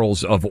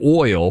barrels of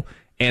oil,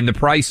 and the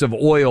price of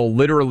oil,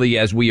 literally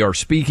as we are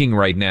speaking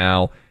right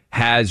now,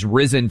 has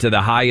risen to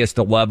the highest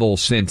level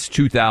since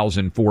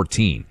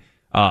 2014,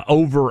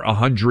 over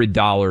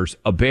 $100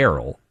 a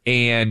barrel.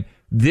 And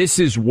this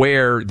is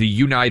where the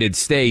United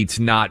States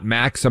not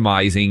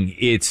maximizing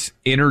its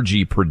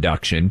energy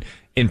production,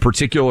 in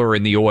particular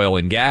in the oil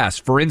and gas.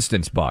 For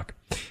instance, Buck,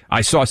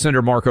 I saw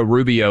Senator Marco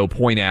Rubio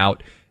point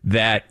out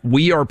that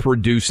we are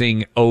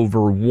producing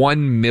over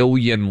 1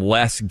 million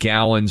less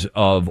gallons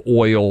of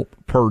oil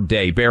per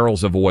day,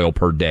 barrels of oil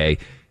per day,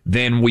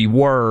 than we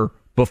were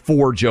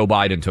before Joe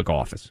Biden took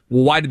office.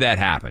 Well, why did that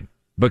happen?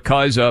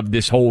 Because of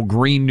this whole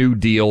Green New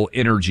Deal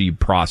energy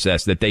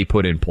process that they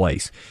put in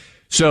place.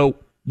 So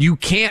you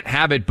can't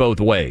have it both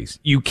ways.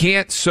 You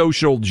can't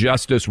social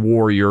justice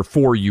warrior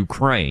for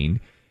Ukraine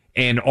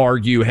and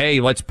argue, hey,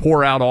 let's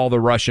pour out all the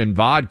Russian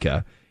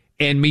vodka,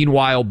 and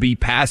meanwhile be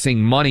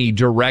passing money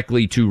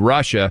directly to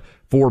Russia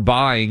for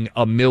buying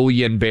 1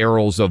 million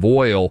barrels of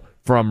oil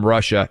from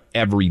Russia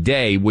every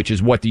day, which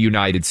is what the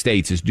United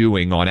States is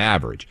doing on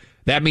average.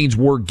 That means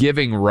we're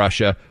giving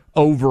Russia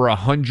over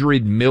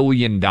 $100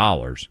 million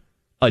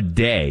a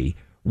day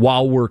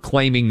while we're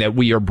claiming that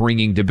we are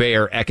bringing to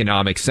bear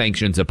economic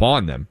sanctions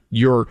upon them.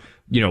 You're,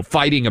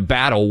 fighting a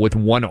battle with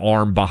one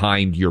arm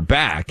behind your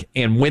back.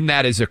 And when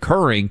that is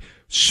occurring,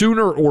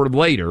 sooner or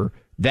later,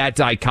 that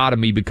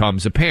dichotomy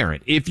becomes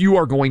apparent. If you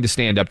are going to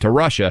stand up to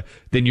Russia,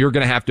 then you're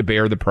going to have to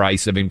bear the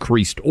price of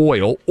increased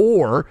oil,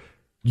 or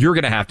you're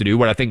going to have to do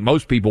what I think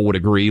most people would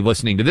agree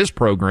listening to this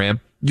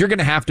program. You're going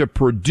to have to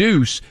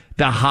produce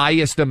the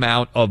highest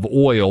amount of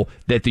oil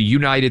that the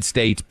United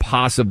States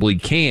possibly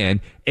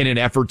can in an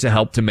effort to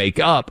help to make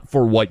up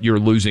for what you're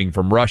losing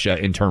from Russia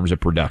in terms of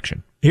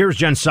production. Here's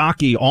Jen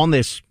Psaki on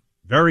this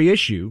very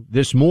issue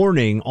this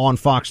morning on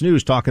Fox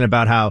News, talking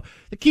about how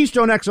the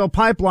Keystone XL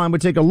pipeline would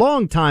take a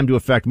long time to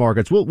affect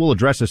markets. We'll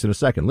address this in a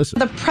second. Listen.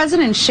 The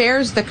president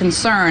shares the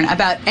concern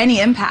about any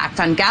impact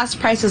on gas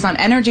prices, on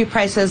energy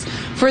prices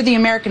for the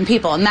American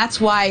people. And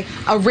that's why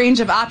a range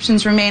of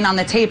options remain on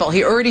the table.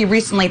 He already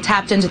recently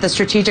tapped into the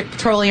Strategic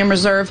Petroleum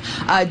Reserve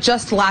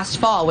just last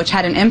fall, which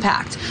had an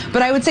impact.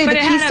 But I would say the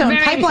Keystone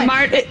pipeline.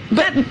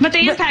 But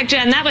the impact,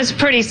 Jen, that was a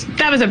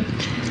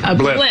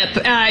blip.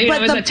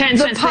 It was a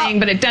 10-cent thing,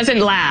 but it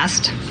doesn't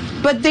last.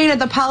 But Dana,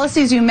 the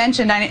policies you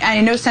mentioned,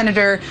 I know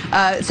Senator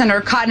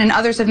Cotton and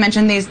others have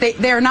mentioned these.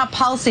 They are not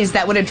policies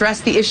that would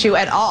address the issue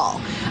at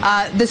all.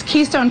 This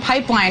Keystone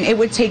Pipeline, it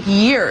would take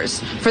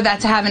years for that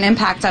to have an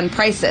impact on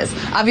prices.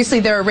 Obviously,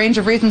 there are a range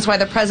of reasons why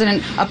the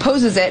president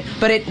opposes it,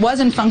 but it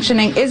isn't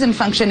functioning.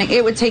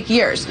 It would take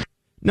years.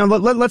 Now,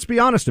 let's be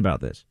honest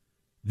about this.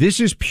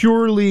 This is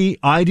purely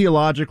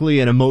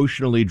ideologically and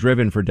emotionally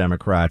driven for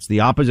Democrats.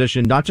 The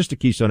opposition, not just to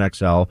Keystone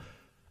XL,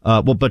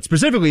 but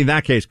specifically in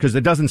that case, because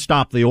it doesn't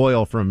stop the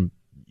oil from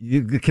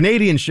the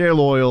Canadian shale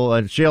oil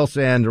and shale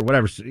sand or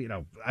whatever.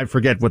 I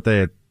forget what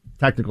the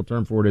technical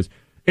term for it is.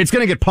 It's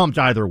going to get pumped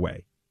either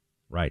way,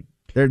 right?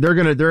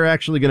 They're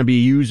actually going to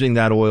be using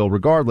that oil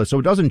regardless. So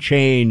it doesn't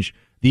change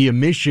the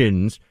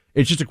emissions.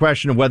 It's just a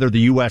question of whether the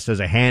U.S. has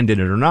a hand in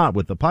it or not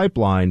with the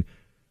pipeline.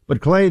 But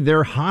Clay,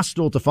 they're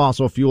hostile to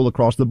fossil fuel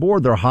across the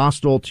board. They're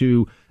hostile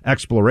to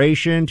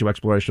exploration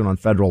on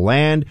federal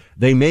land.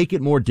 They make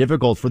it more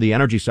difficult for the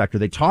energy sector.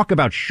 They talk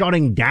about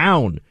shutting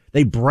down.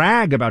 They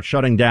brag about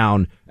shutting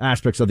down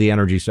aspects of the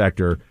energy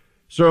sector.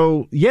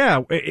 So,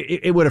 yeah,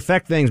 it would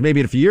affect things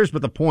maybe in a few years.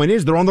 But the point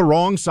is they're on the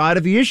wrong side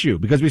of the issue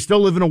because we still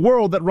live in a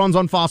world that runs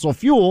on fossil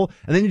fuel.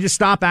 And then you just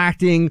stop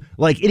acting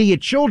like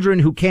idiot children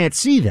who can't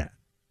see that.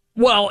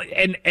 Well,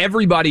 and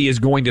everybody is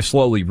going to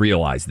slowly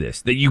realize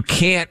this, that you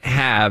can't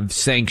have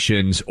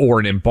sanctions or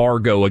an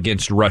embargo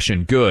against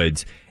Russian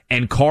goods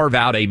and carve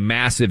out a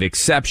massive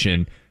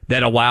exception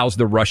that allows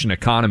the Russian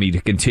economy to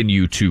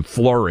continue to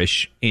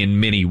flourish in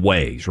many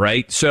ways,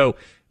 right? So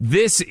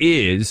this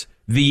is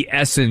the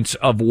essence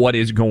of what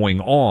is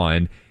going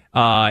on,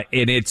 and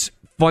it's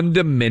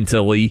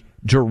fundamentally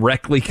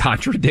directly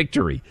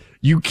contradictory.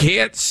 You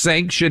can't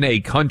sanction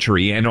a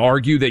country and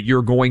argue that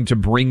you're going to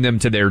bring them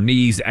to their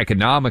knees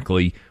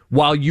economically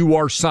while you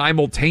are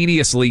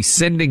simultaneously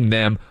sending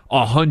them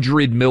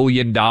 $100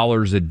 million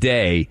a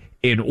day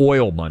in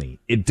oil money.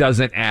 It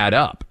doesn't add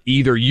up.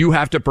 Either you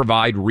have to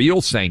provide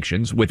real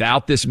sanctions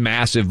without this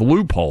massive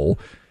loophole,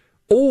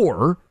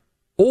 or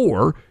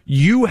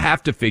you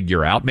have to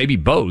figure out, maybe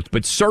both,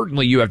 but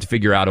certainly you have to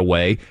figure out a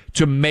way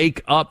to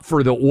make up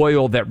for the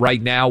oil that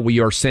right now we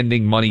are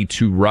sending money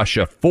to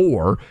Russia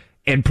for,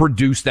 and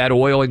produce that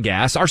oil and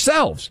gas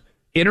ourselves.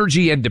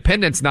 Energy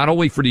independence, not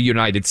only for the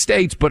United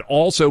States, but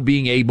also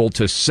being able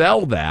to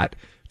sell that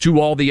to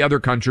all the other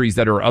countries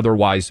that are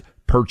otherwise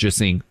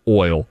purchasing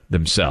oil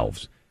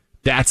themselves.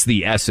 That's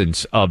the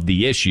essence of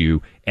the issue,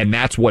 and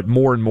that's what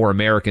more and more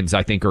Americans,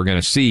 I think, are going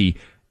to see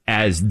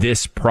as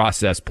this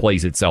process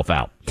plays itself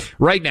out.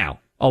 Right now,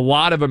 a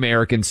lot of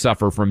Americans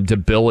suffer from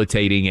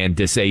debilitating and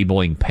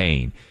disabling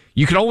pain.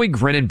 You can only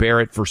grin and bear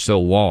it for so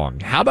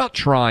long. How about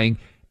trying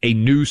a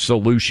new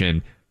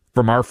solution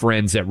from our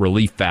friends at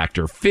Relief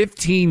Factor?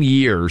 15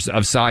 years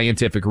of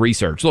scientific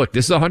research. Look,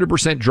 this is a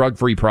 100%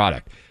 drug-free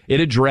product. It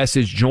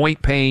addresses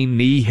joint pain,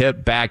 knee,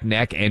 hip, back,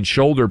 neck, and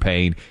shoulder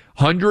pain.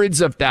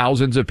 Hundreds of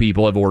thousands of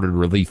people have ordered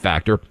Relief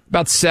Factor.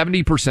 About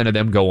 70% of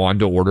them go on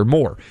to order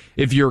more.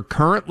 If you're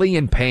currently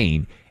in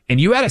pain and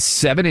you had a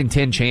 7 in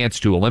 10 chance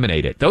to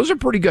eliminate it, those are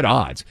pretty good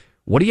odds.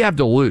 What do you have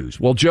to lose?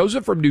 Well,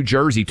 Joseph from New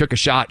Jersey took a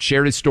shot,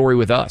 shared his story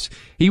with us.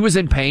 He was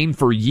in pain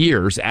for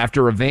years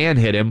after a van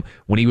hit him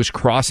when he was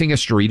crossing a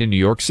street in New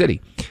York City.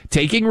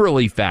 Taking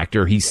Relief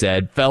Factor, he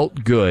said,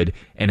 felt good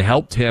and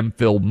helped him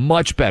feel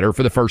much better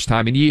for the first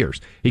time in years.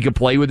 He could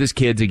play with his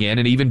kids again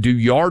and even do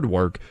yard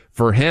work.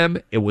 For him,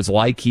 it was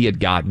like he had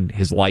gotten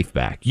his life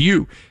back.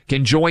 You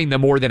can join the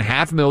more than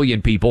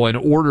 500,000 people and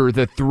order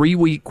the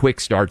 3-week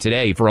quick start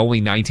today for only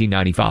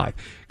 $19.95.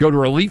 Go to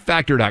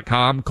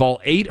ReliefFactor.com,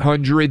 call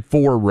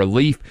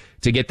 800-4RELIEF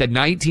to get the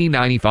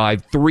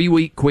 $19.95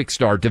 3-week quick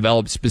start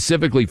developed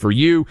specifically for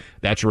you.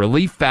 That's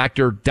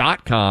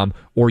ReliefFactor.com,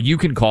 or you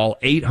can call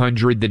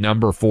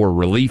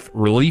 800-4RELIEF.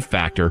 Relief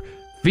Factor.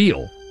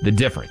 Feel the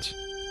difference.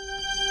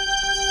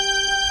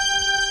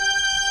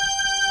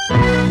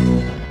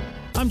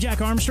 I'm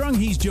Jack Armstrong.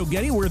 He's Joe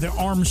Getty. We're the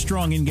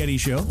Armstrong and Getty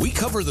Show. We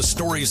cover the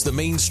stories the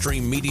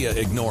mainstream media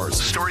ignores.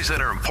 Stories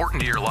that are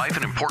important to your life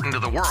and important to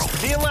the world.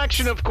 The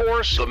election, of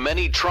course. The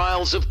many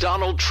trials of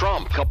Donald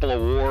Trump. Couple of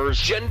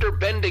wars.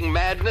 Gender-bending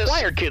madness.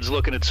 Why are kids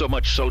looking at so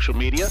much social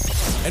media?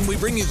 And we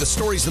bring you the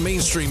stories the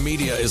mainstream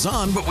media is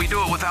on, but we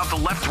do it without the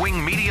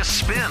left-wing media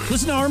spin.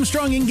 Listen to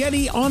Armstrong and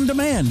Getty on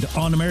demand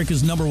on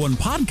America's #1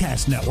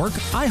 podcast network,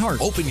 iHeart.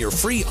 Open your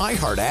free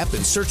iHeart app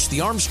and search the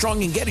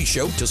Armstrong and Getty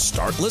Show to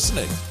start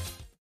listening.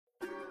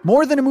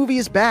 More Than a Movie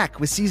is back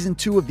with season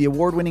 2 of the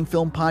award-winning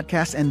film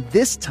podcast, and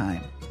this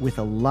time with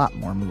a lot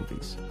more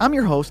movies. I'm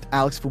your host,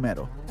 Alex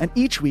Fumero, and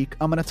each week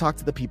I'm going to talk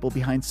to the people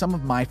behind some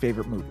of my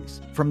favorite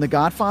movies. From The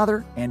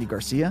Godfather, Andy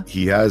Garcia.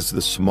 He has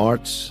the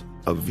smarts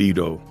of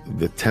Vito,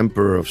 the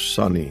temper of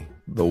Sonny,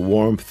 the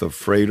warmth of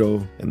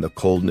Fredo, and the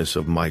coldness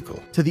of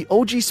Michael. To the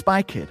OG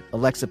Spy Kid,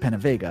 Alexa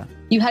Penavega.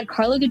 You had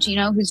Carla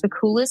Gugino, who's the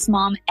coolest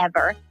mom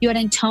ever. You had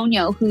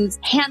Antonio, who's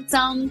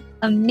handsome,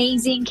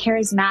 amazing,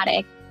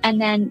 charismatic. And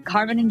then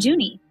Carmen and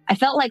Junie. I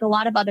felt like a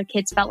lot of other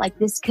kids felt like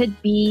this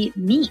could be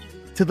me.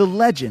 To the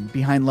legend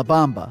behind La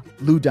Bamba,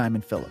 Lou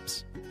Diamond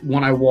Phillips.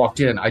 When I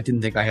walked in, I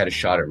didn't think I had a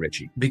shot at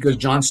Richie because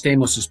John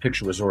Stamos'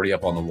 picture was already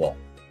up on the wall.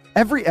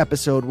 Every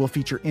episode will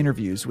feature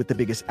interviews with the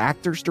biggest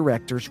actors,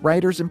 directors,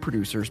 writers, and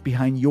producers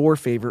behind your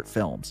favorite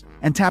films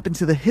and tap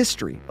into the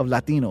history of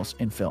Latinos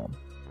in film.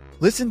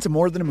 Listen to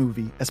More Than a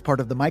Movie as part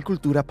of the My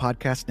Cultura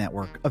Podcast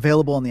Network,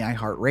 available on the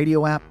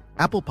iHeartRadio app,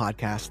 Apple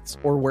Podcasts,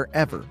 or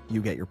wherever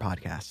you get your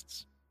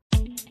podcasts.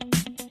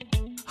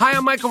 Hi,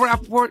 I'm Michael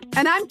Rappaport.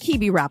 And I'm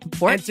Kibi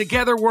Rappaport. And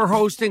together we're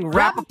hosting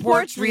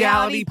Rappaport's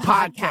Reality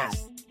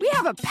Podcast. We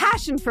have a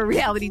passion for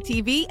reality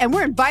TV, and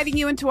we're inviting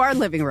you into our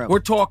living room. We're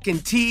talking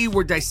tea,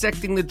 we're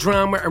dissecting the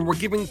drama, and we're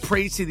giving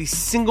praise to the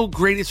single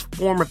greatest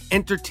form of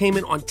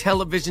entertainment on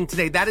television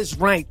today. That is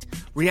right.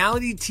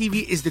 Reality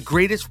TV is the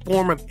greatest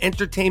form of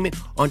entertainment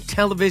on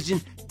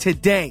television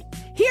today.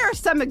 Here are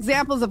some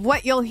examples of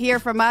what you'll hear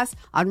from us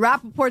on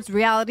Rappaport's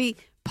Reality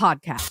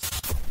Podcast.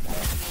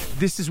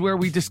 This is where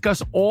we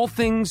discuss all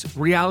things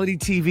reality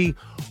TV,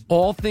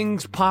 all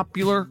things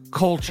popular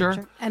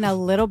culture. And a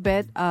little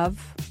bit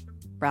of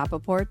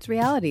Rappaport's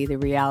reality, the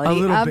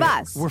reality of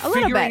us. We're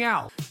figuring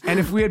out. And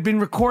if we had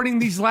been recording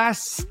these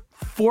last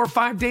 4 or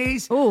 5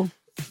 days,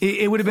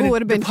 it would have been,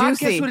 the podcast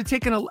juicy. would have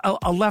taken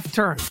a left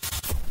turn.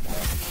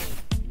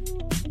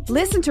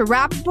 Listen to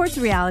Rappaport's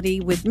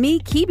Reality with me,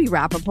 Kibi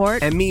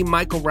Rappaport. And me,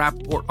 Michael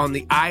Rappaport, on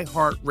the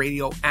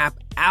iHeartRadio app,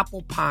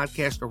 Apple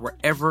Podcast, or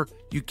wherever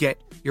you get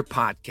your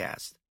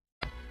podcast.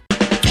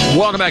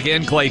 Welcome back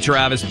in, Clay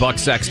Travis, Buck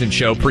Sexton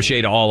Show.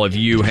 Appreciate all of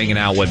you hanging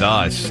out with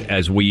us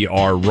as we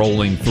are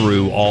rolling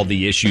through all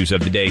the issues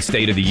of the day.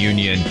 State of the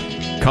Union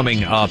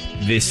coming up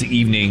this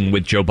evening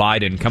with Joe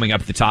Biden coming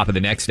up at the top of the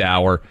next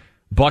hour.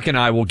 Buck and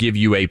I will give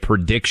you a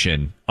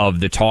prediction of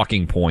the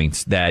talking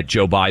points that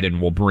Joe Biden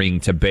will bring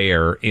to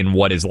bear in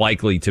what is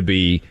likely to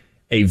be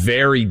a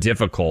very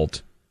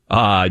difficult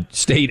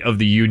State of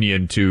the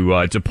Union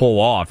to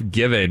pull off,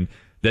 given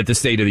that the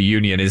State of the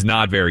Union is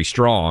not very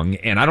strong.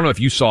 And I don't know if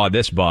you saw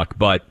this, Buck,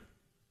 but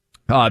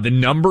the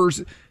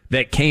numbers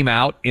that came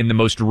out in the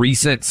most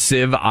recent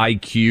Civ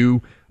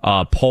IQ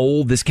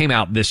poll, this came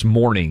out this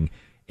morning,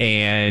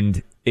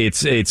 and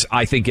it's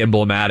I think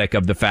emblematic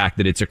of the fact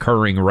that it's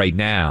occurring right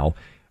now.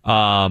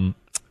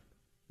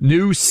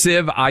 New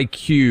Civ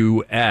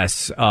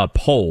IQ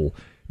poll,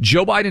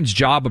 Joe Biden's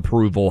job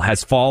approval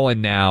has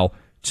fallen now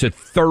to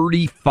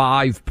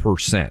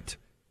 35%.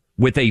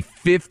 With a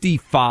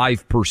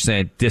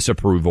 55%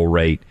 disapproval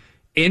rate.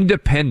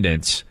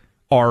 Independents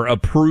are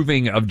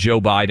approving of Joe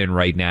Biden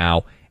right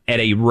now at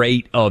a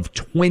rate of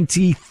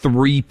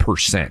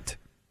 23%.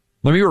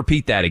 Let me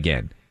repeat that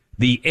again.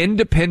 The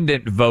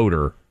independent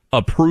voter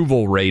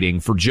approval rating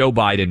for Joe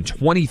Biden,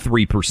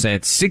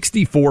 23%,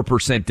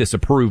 64%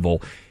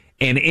 disapproval.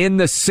 And in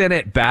the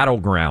Senate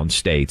battleground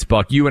states,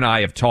 Buck, you and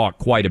I have talked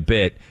quite a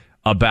bit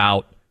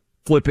about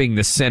flipping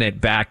the Senate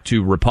back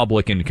to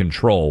Republican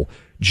control.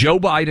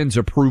 Joe Biden's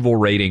approval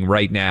rating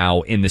right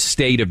now in the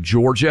state of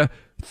Georgia,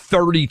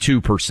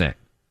 32%.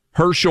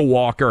 Herschel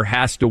Walker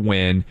has to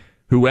win.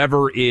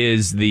 Whoever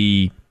is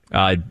the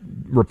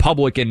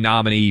Republican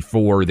nominee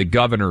for the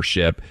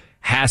governorship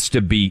has to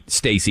beat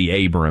Stacey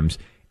Abrams.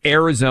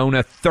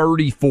 Arizona,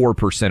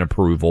 34%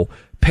 approval.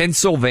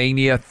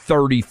 Pennsylvania,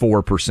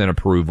 34%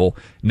 approval.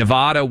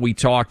 Nevada, we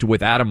talked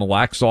with Adam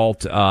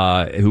Laxalt,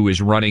 who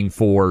is running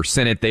for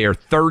Senate there,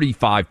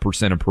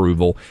 35%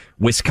 approval.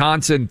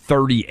 Wisconsin,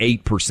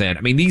 38%.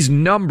 I mean, these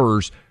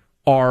numbers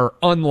are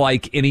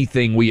unlike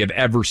anything we have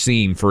ever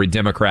seen for a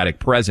Democratic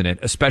president,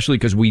 especially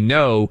because we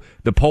know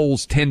the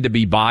polls tend to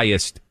be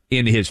biased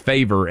in his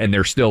favor, and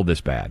they're still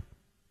this bad.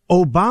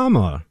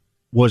 Obama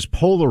was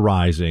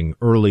polarizing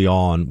early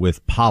on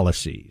with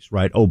policies,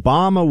 right?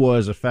 Obama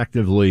was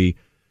effectively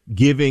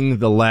giving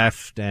the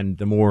left and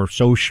the more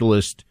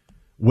socialist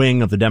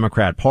wing of the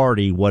Democrat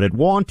Party what it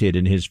wanted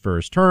in his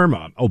first term.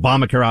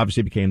 Obamacare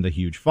obviously became the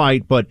huge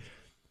fight, but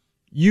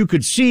you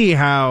could see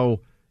how,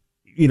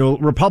 you know,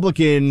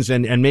 Republicans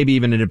and maybe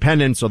even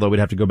independents, although we'd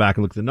have to go back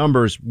and look at the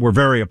numbers, were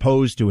very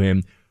opposed to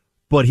him,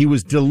 but he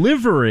was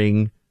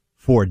delivering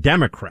for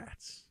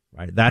Democrats,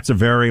 right? That's a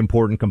very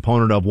important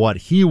component of what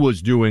he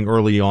was doing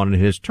early on in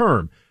his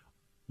term.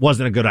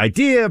 Wasn't a good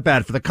idea,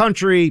 bad for the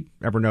country.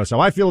 Everyone knows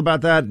how I feel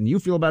about that, and you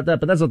feel about that,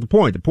 but that's not the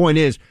point. The point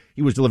is,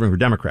 he was delivering for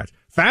Democrats.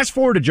 Fast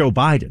forward to Joe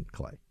Biden,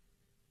 Clay.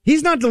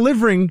 He's not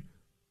delivering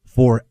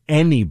for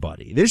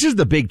anybody. This is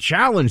the big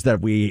challenge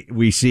that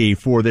we see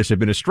for this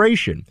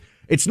administration.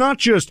 It's not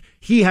just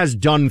he has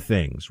done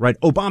things, right?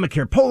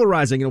 Obamacare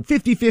polarizing,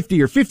 50-50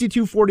 or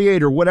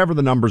 52-48 or whatever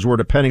the numbers were,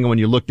 depending on when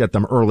you looked at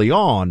them early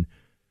on.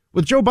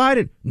 With Joe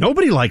Biden,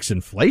 nobody likes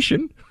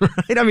inflation,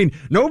 right? I mean,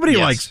 nobody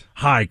likes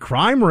high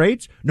crime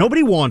rates.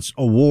 Nobody wants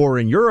a war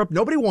in Europe.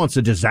 Nobody wants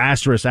a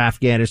disastrous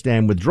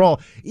Afghanistan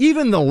withdrawal.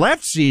 Even the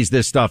left sees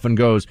this stuff and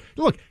goes,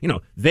 look,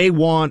 they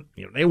want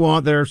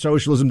their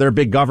socialism, their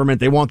big government.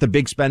 They want the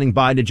big spending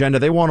Biden agenda.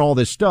 They want all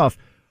this stuff.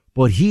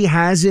 But he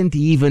hasn't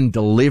even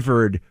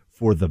delivered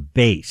for the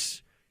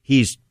base.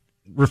 He's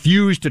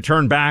refused to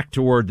turn back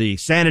toward the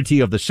sanity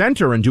of the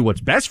center and do what's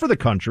best for the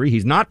country.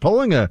 He's not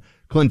pulling a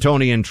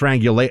Clintonian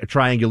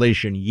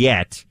triangulation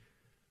yet,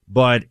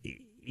 but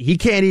he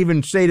can't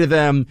even say to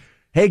them,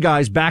 hey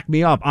guys, back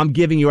me up. I'm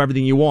giving you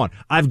everything you want.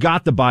 I've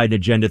got the Biden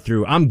agenda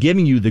through. I'm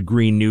giving you the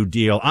Green New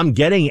Deal. I'm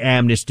getting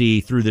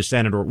amnesty through the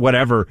Senate or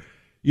whatever.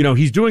 You know,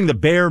 he's doing the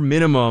bare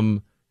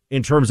minimum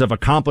in terms of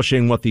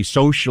accomplishing what the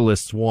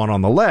socialists want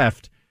on the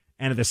left.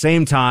 And at the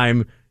same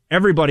time,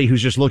 everybody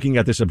who's just looking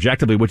at this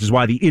objectively, which is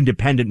why the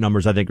independent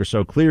numbers I think are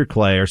so clear,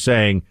 Clay, are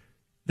saying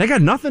they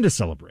got nothing to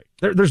celebrate.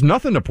 There's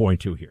nothing to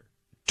point to here.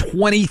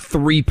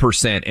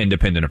 23%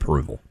 independent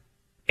approval.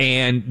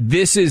 And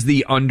this is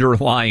the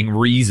underlying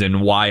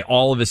reason why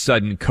all of a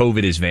sudden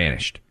COVID has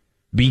vanished.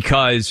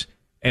 Because,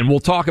 and we'll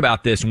talk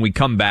about this when we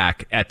come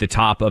back at the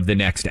top of the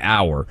next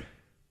hour,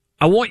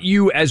 I want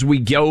you, as we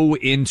go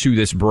into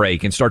this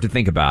break and start to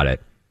think about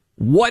it,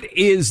 what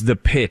is the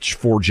pitch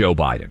for Joe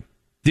Biden?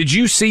 Did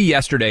you see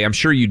yesterday, I'm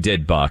sure you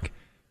did, Buck,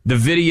 the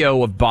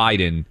video of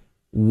Biden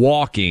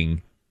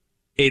walking?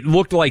 It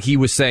looked like he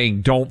was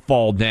saying, don't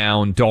fall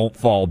down,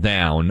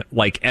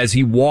 like as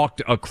he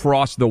walked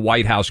across the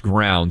White House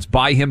grounds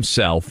by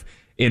himself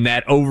in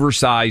that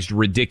oversized,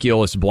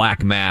 ridiculous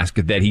black mask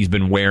that he's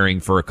been wearing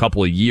for a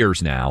couple of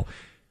years now.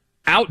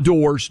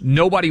 Outdoors,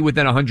 nobody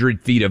within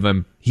 100 feet of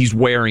him, he's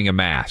wearing a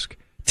mask.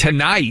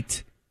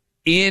 Tonight,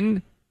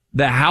 in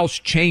the House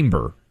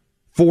chamber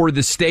for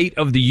the State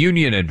of the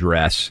Union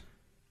address,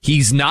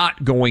 he's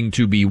not going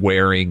to be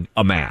wearing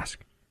a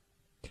mask.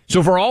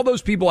 So for all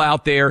those people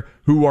out there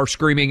who are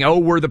screaming, oh,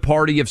 we're the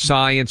party of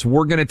science,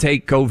 we're going to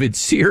take COVID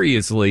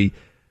seriously,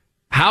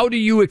 how do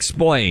you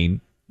explain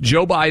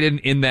Joe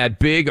Biden in that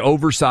big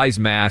oversized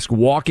mask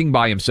walking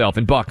by himself?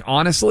 And Buck,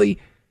 honestly,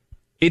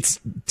 it's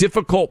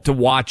difficult to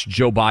watch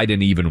Joe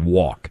Biden even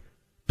walk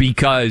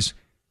because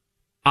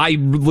I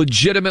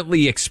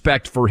legitimately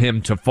expect for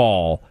him to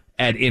fall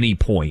at any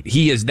point.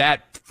 He is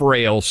that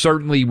frail.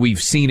 Certainly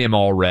we've seen him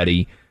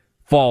already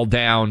fall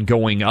down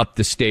going up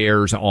the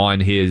stairs on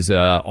his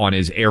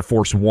Air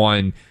Force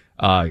One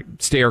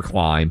stair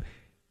climb.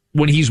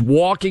 When he's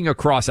walking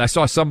across, I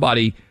saw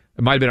somebody,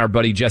 it might have been our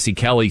buddy Jesse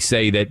Kelly,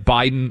 say that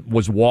Biden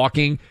was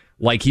walking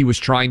like he was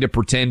trying to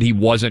pretend he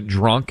wasn't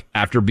drunk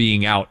after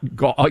being out,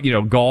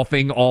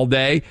 golfing all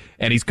day,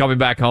 and he's coming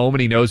back home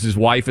and he knows his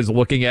wife is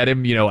looking at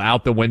him,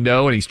 out the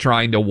window, and he's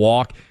trying to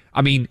walk.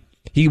 I mean,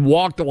 he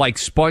walked like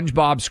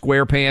SpongeBob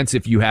SquarePants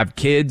if you have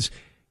kids.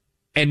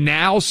 And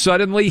now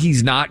suddenly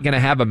he's not going to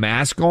have a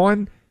mask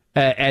on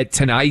at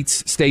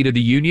tonight's State of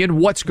the Union.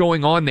 What's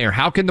going on there?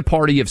 How can the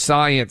party of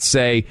science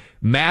say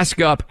mask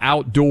up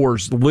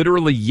outdoors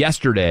literally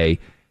yesterday,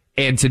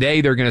 and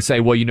today they're going to say,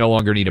 well, you no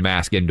longer need a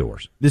mask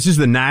indoors? This is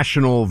the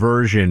national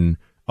version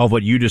of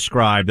what you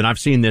described, and I've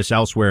seen this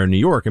elsewhere in New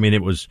York. I mean,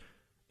 it was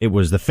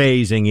the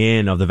phasing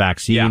in of the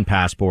vaccine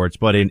passports,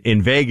 but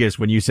in Vegas,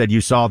 when you said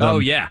you saw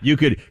them,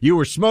 you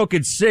were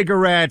smoking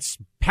cigarettes,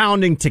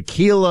 pounding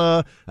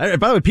tequila. By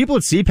the way, people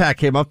at CPAC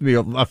came up to me,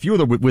 a few of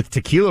them with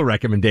tequila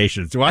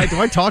recommendations. Do I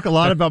talk a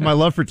lot about my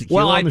love for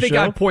tequila? Well, on the I think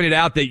show? I pointed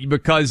out that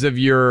because of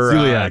your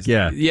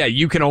celiac,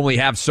 you can only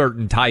have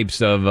certain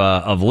types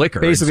of liquor,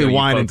 basically and so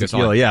wine and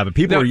tequila. But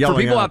people are yelling.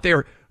 For people out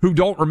there who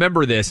don't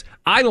remember this,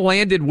 I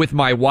landed with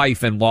my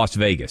wife in Las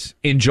Vegas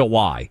in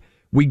July.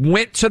 We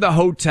went to the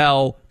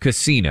hotel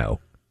casino,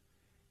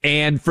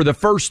 and for the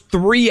first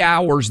 3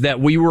 hours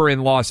that we were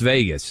in Las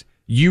Vegas,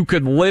 you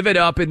could live it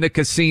up in the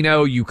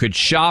casino. You could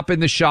shop in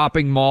the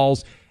shopping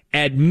malls.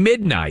 At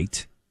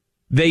midnight,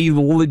 they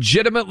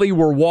legitimately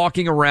were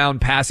walking around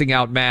passing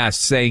out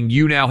masks saying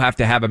you now have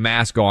to have a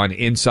mask on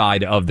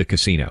inside of the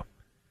casino.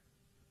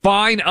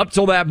 Fine up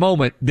till that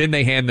moment, then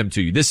they hand them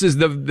to you. This is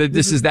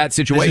that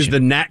situation. This is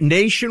the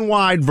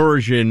nationwide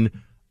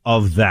version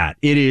of that.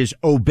 It is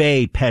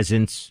obey,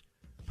 peasants.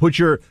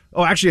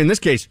 In this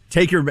case,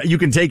 you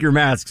can take your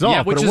masks off.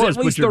 Yeah, which is at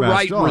least the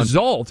right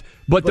result.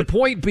 But the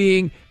point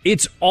being,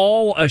 it's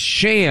all a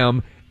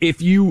sham.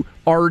 If you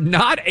are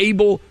not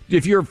able,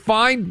 if you're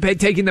fine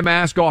taking the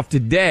mask off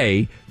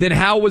today, then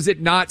how was it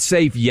not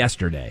safe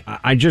yesterday?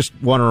 I just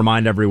want to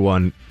remind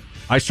everyone,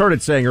 I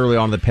started saying early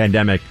on in the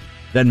pandemic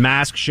that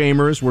mask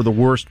shamers were the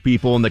worst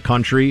people in the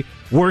country,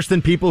 worse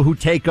than people who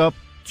take up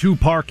 2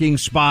 parking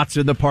spots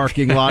in the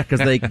parking lot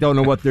because they don't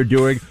know what they're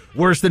doing.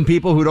 Worse than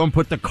people who don't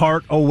put the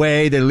cart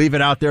away. They leave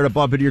it out there to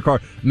bump into your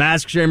car.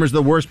 Mask shamers are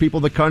the worst people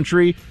in the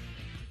country.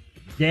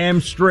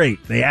 Damn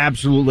straight. They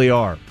absolutely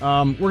are.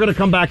 We're going to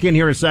come back in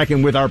here in a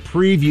second with our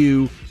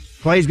preview.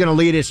 Clay's going to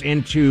lead us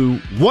into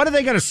what are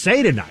they going to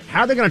say tonight?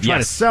 How are they going to try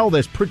to sell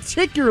this,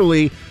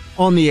 particularly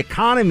on the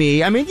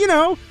economy? I mean,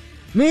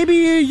 maybe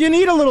you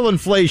need a little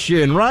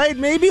inflation, right?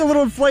 Maybe a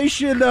little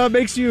inflation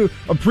makes you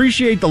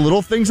appreciate the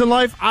little things in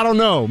life. I don't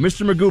know.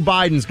 Mr. Magoo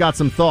Biden's got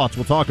some thoughts.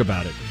 We'll talk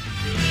about it.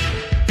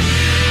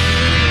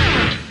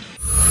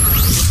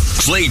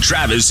 Clay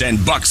Travis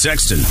and Buck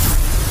Sexton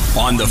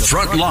on the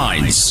front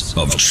lines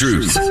of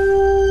truth.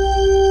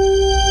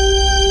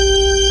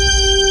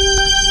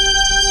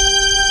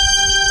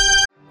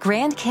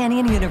 Grand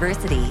Canyon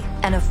University,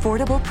 an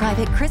affordable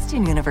private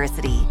Christian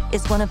university,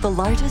 is one of the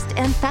largest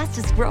and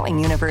fastest growing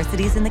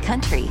universities in the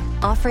country,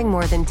 offering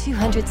more than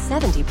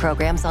 270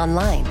 programs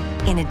online.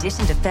 In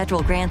addition to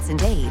federal grants and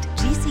aid,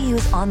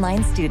 GCU's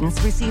online students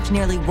received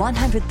nearly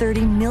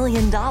 $130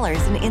 million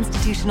in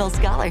institutional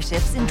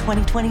scholarships in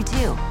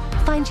 2022.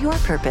 Find your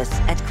purpose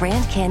at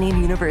Grand Canyon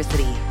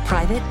University.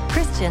 Private,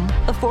 Christian,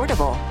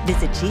 affordable.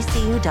 Visit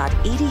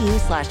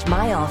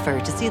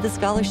gcu.edu/myoffer to see the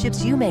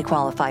scholarships you may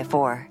qualify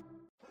for.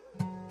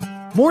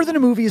 More Than a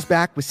Movie is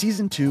back with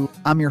Season 2.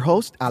 I'm your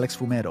host, Alex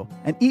Fumero,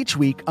 and each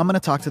week I'm going to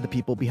talk to the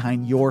people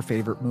behind your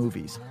favorite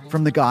movies.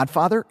 From The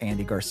Godfather,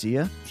 Andy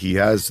Garcia. He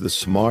has the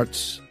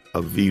smarts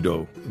of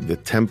Vito, the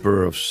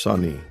temper of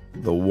Sonny,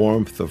 the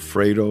warmth of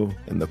Fredo,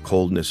 and the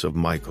coldness of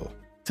Michael.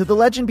 To the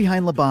legend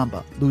behind La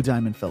Bamba, Lou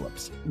Diamond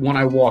Phillips. When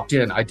I walked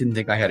in, I didn't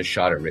think I had a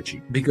shot at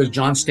Richie because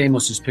John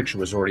Stamos' picture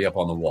was already up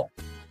on the wall.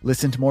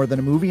 Listen to More Than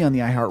a Movie on the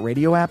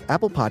iHeartRadio app,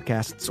 Apple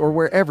Podcasts, or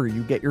wherever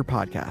you get your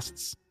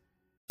podcasts.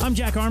 I'm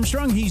Jack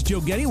Armstrong. He's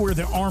Joe Getty. We're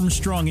the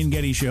Armstrong and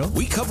Getty Show.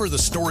 We cover the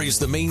stories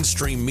the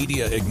mainstream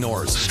media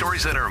ignores.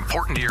 Stories that are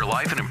important to your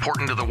life and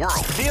important to the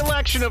world. The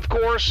election, of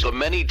course. The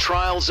many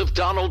trials of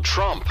Donald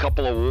Trump.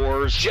 Couple of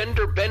wars.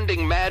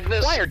 Gender-bending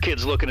madness. Why are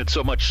kids looking at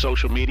so much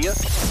social media?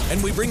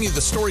 And we bring you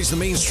the stories the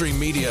mainstream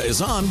media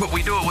is on, But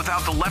we do it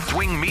without the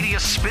left-wing media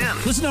spin.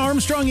 Listen to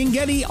Armstrong and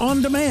Getty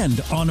on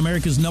demand on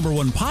America's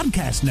 #1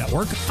 podcast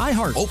network,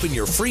 iHeart. Open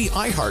your free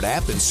iHeart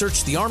app and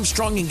search The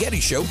Armstrong and Getty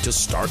Show to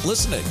start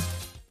listening.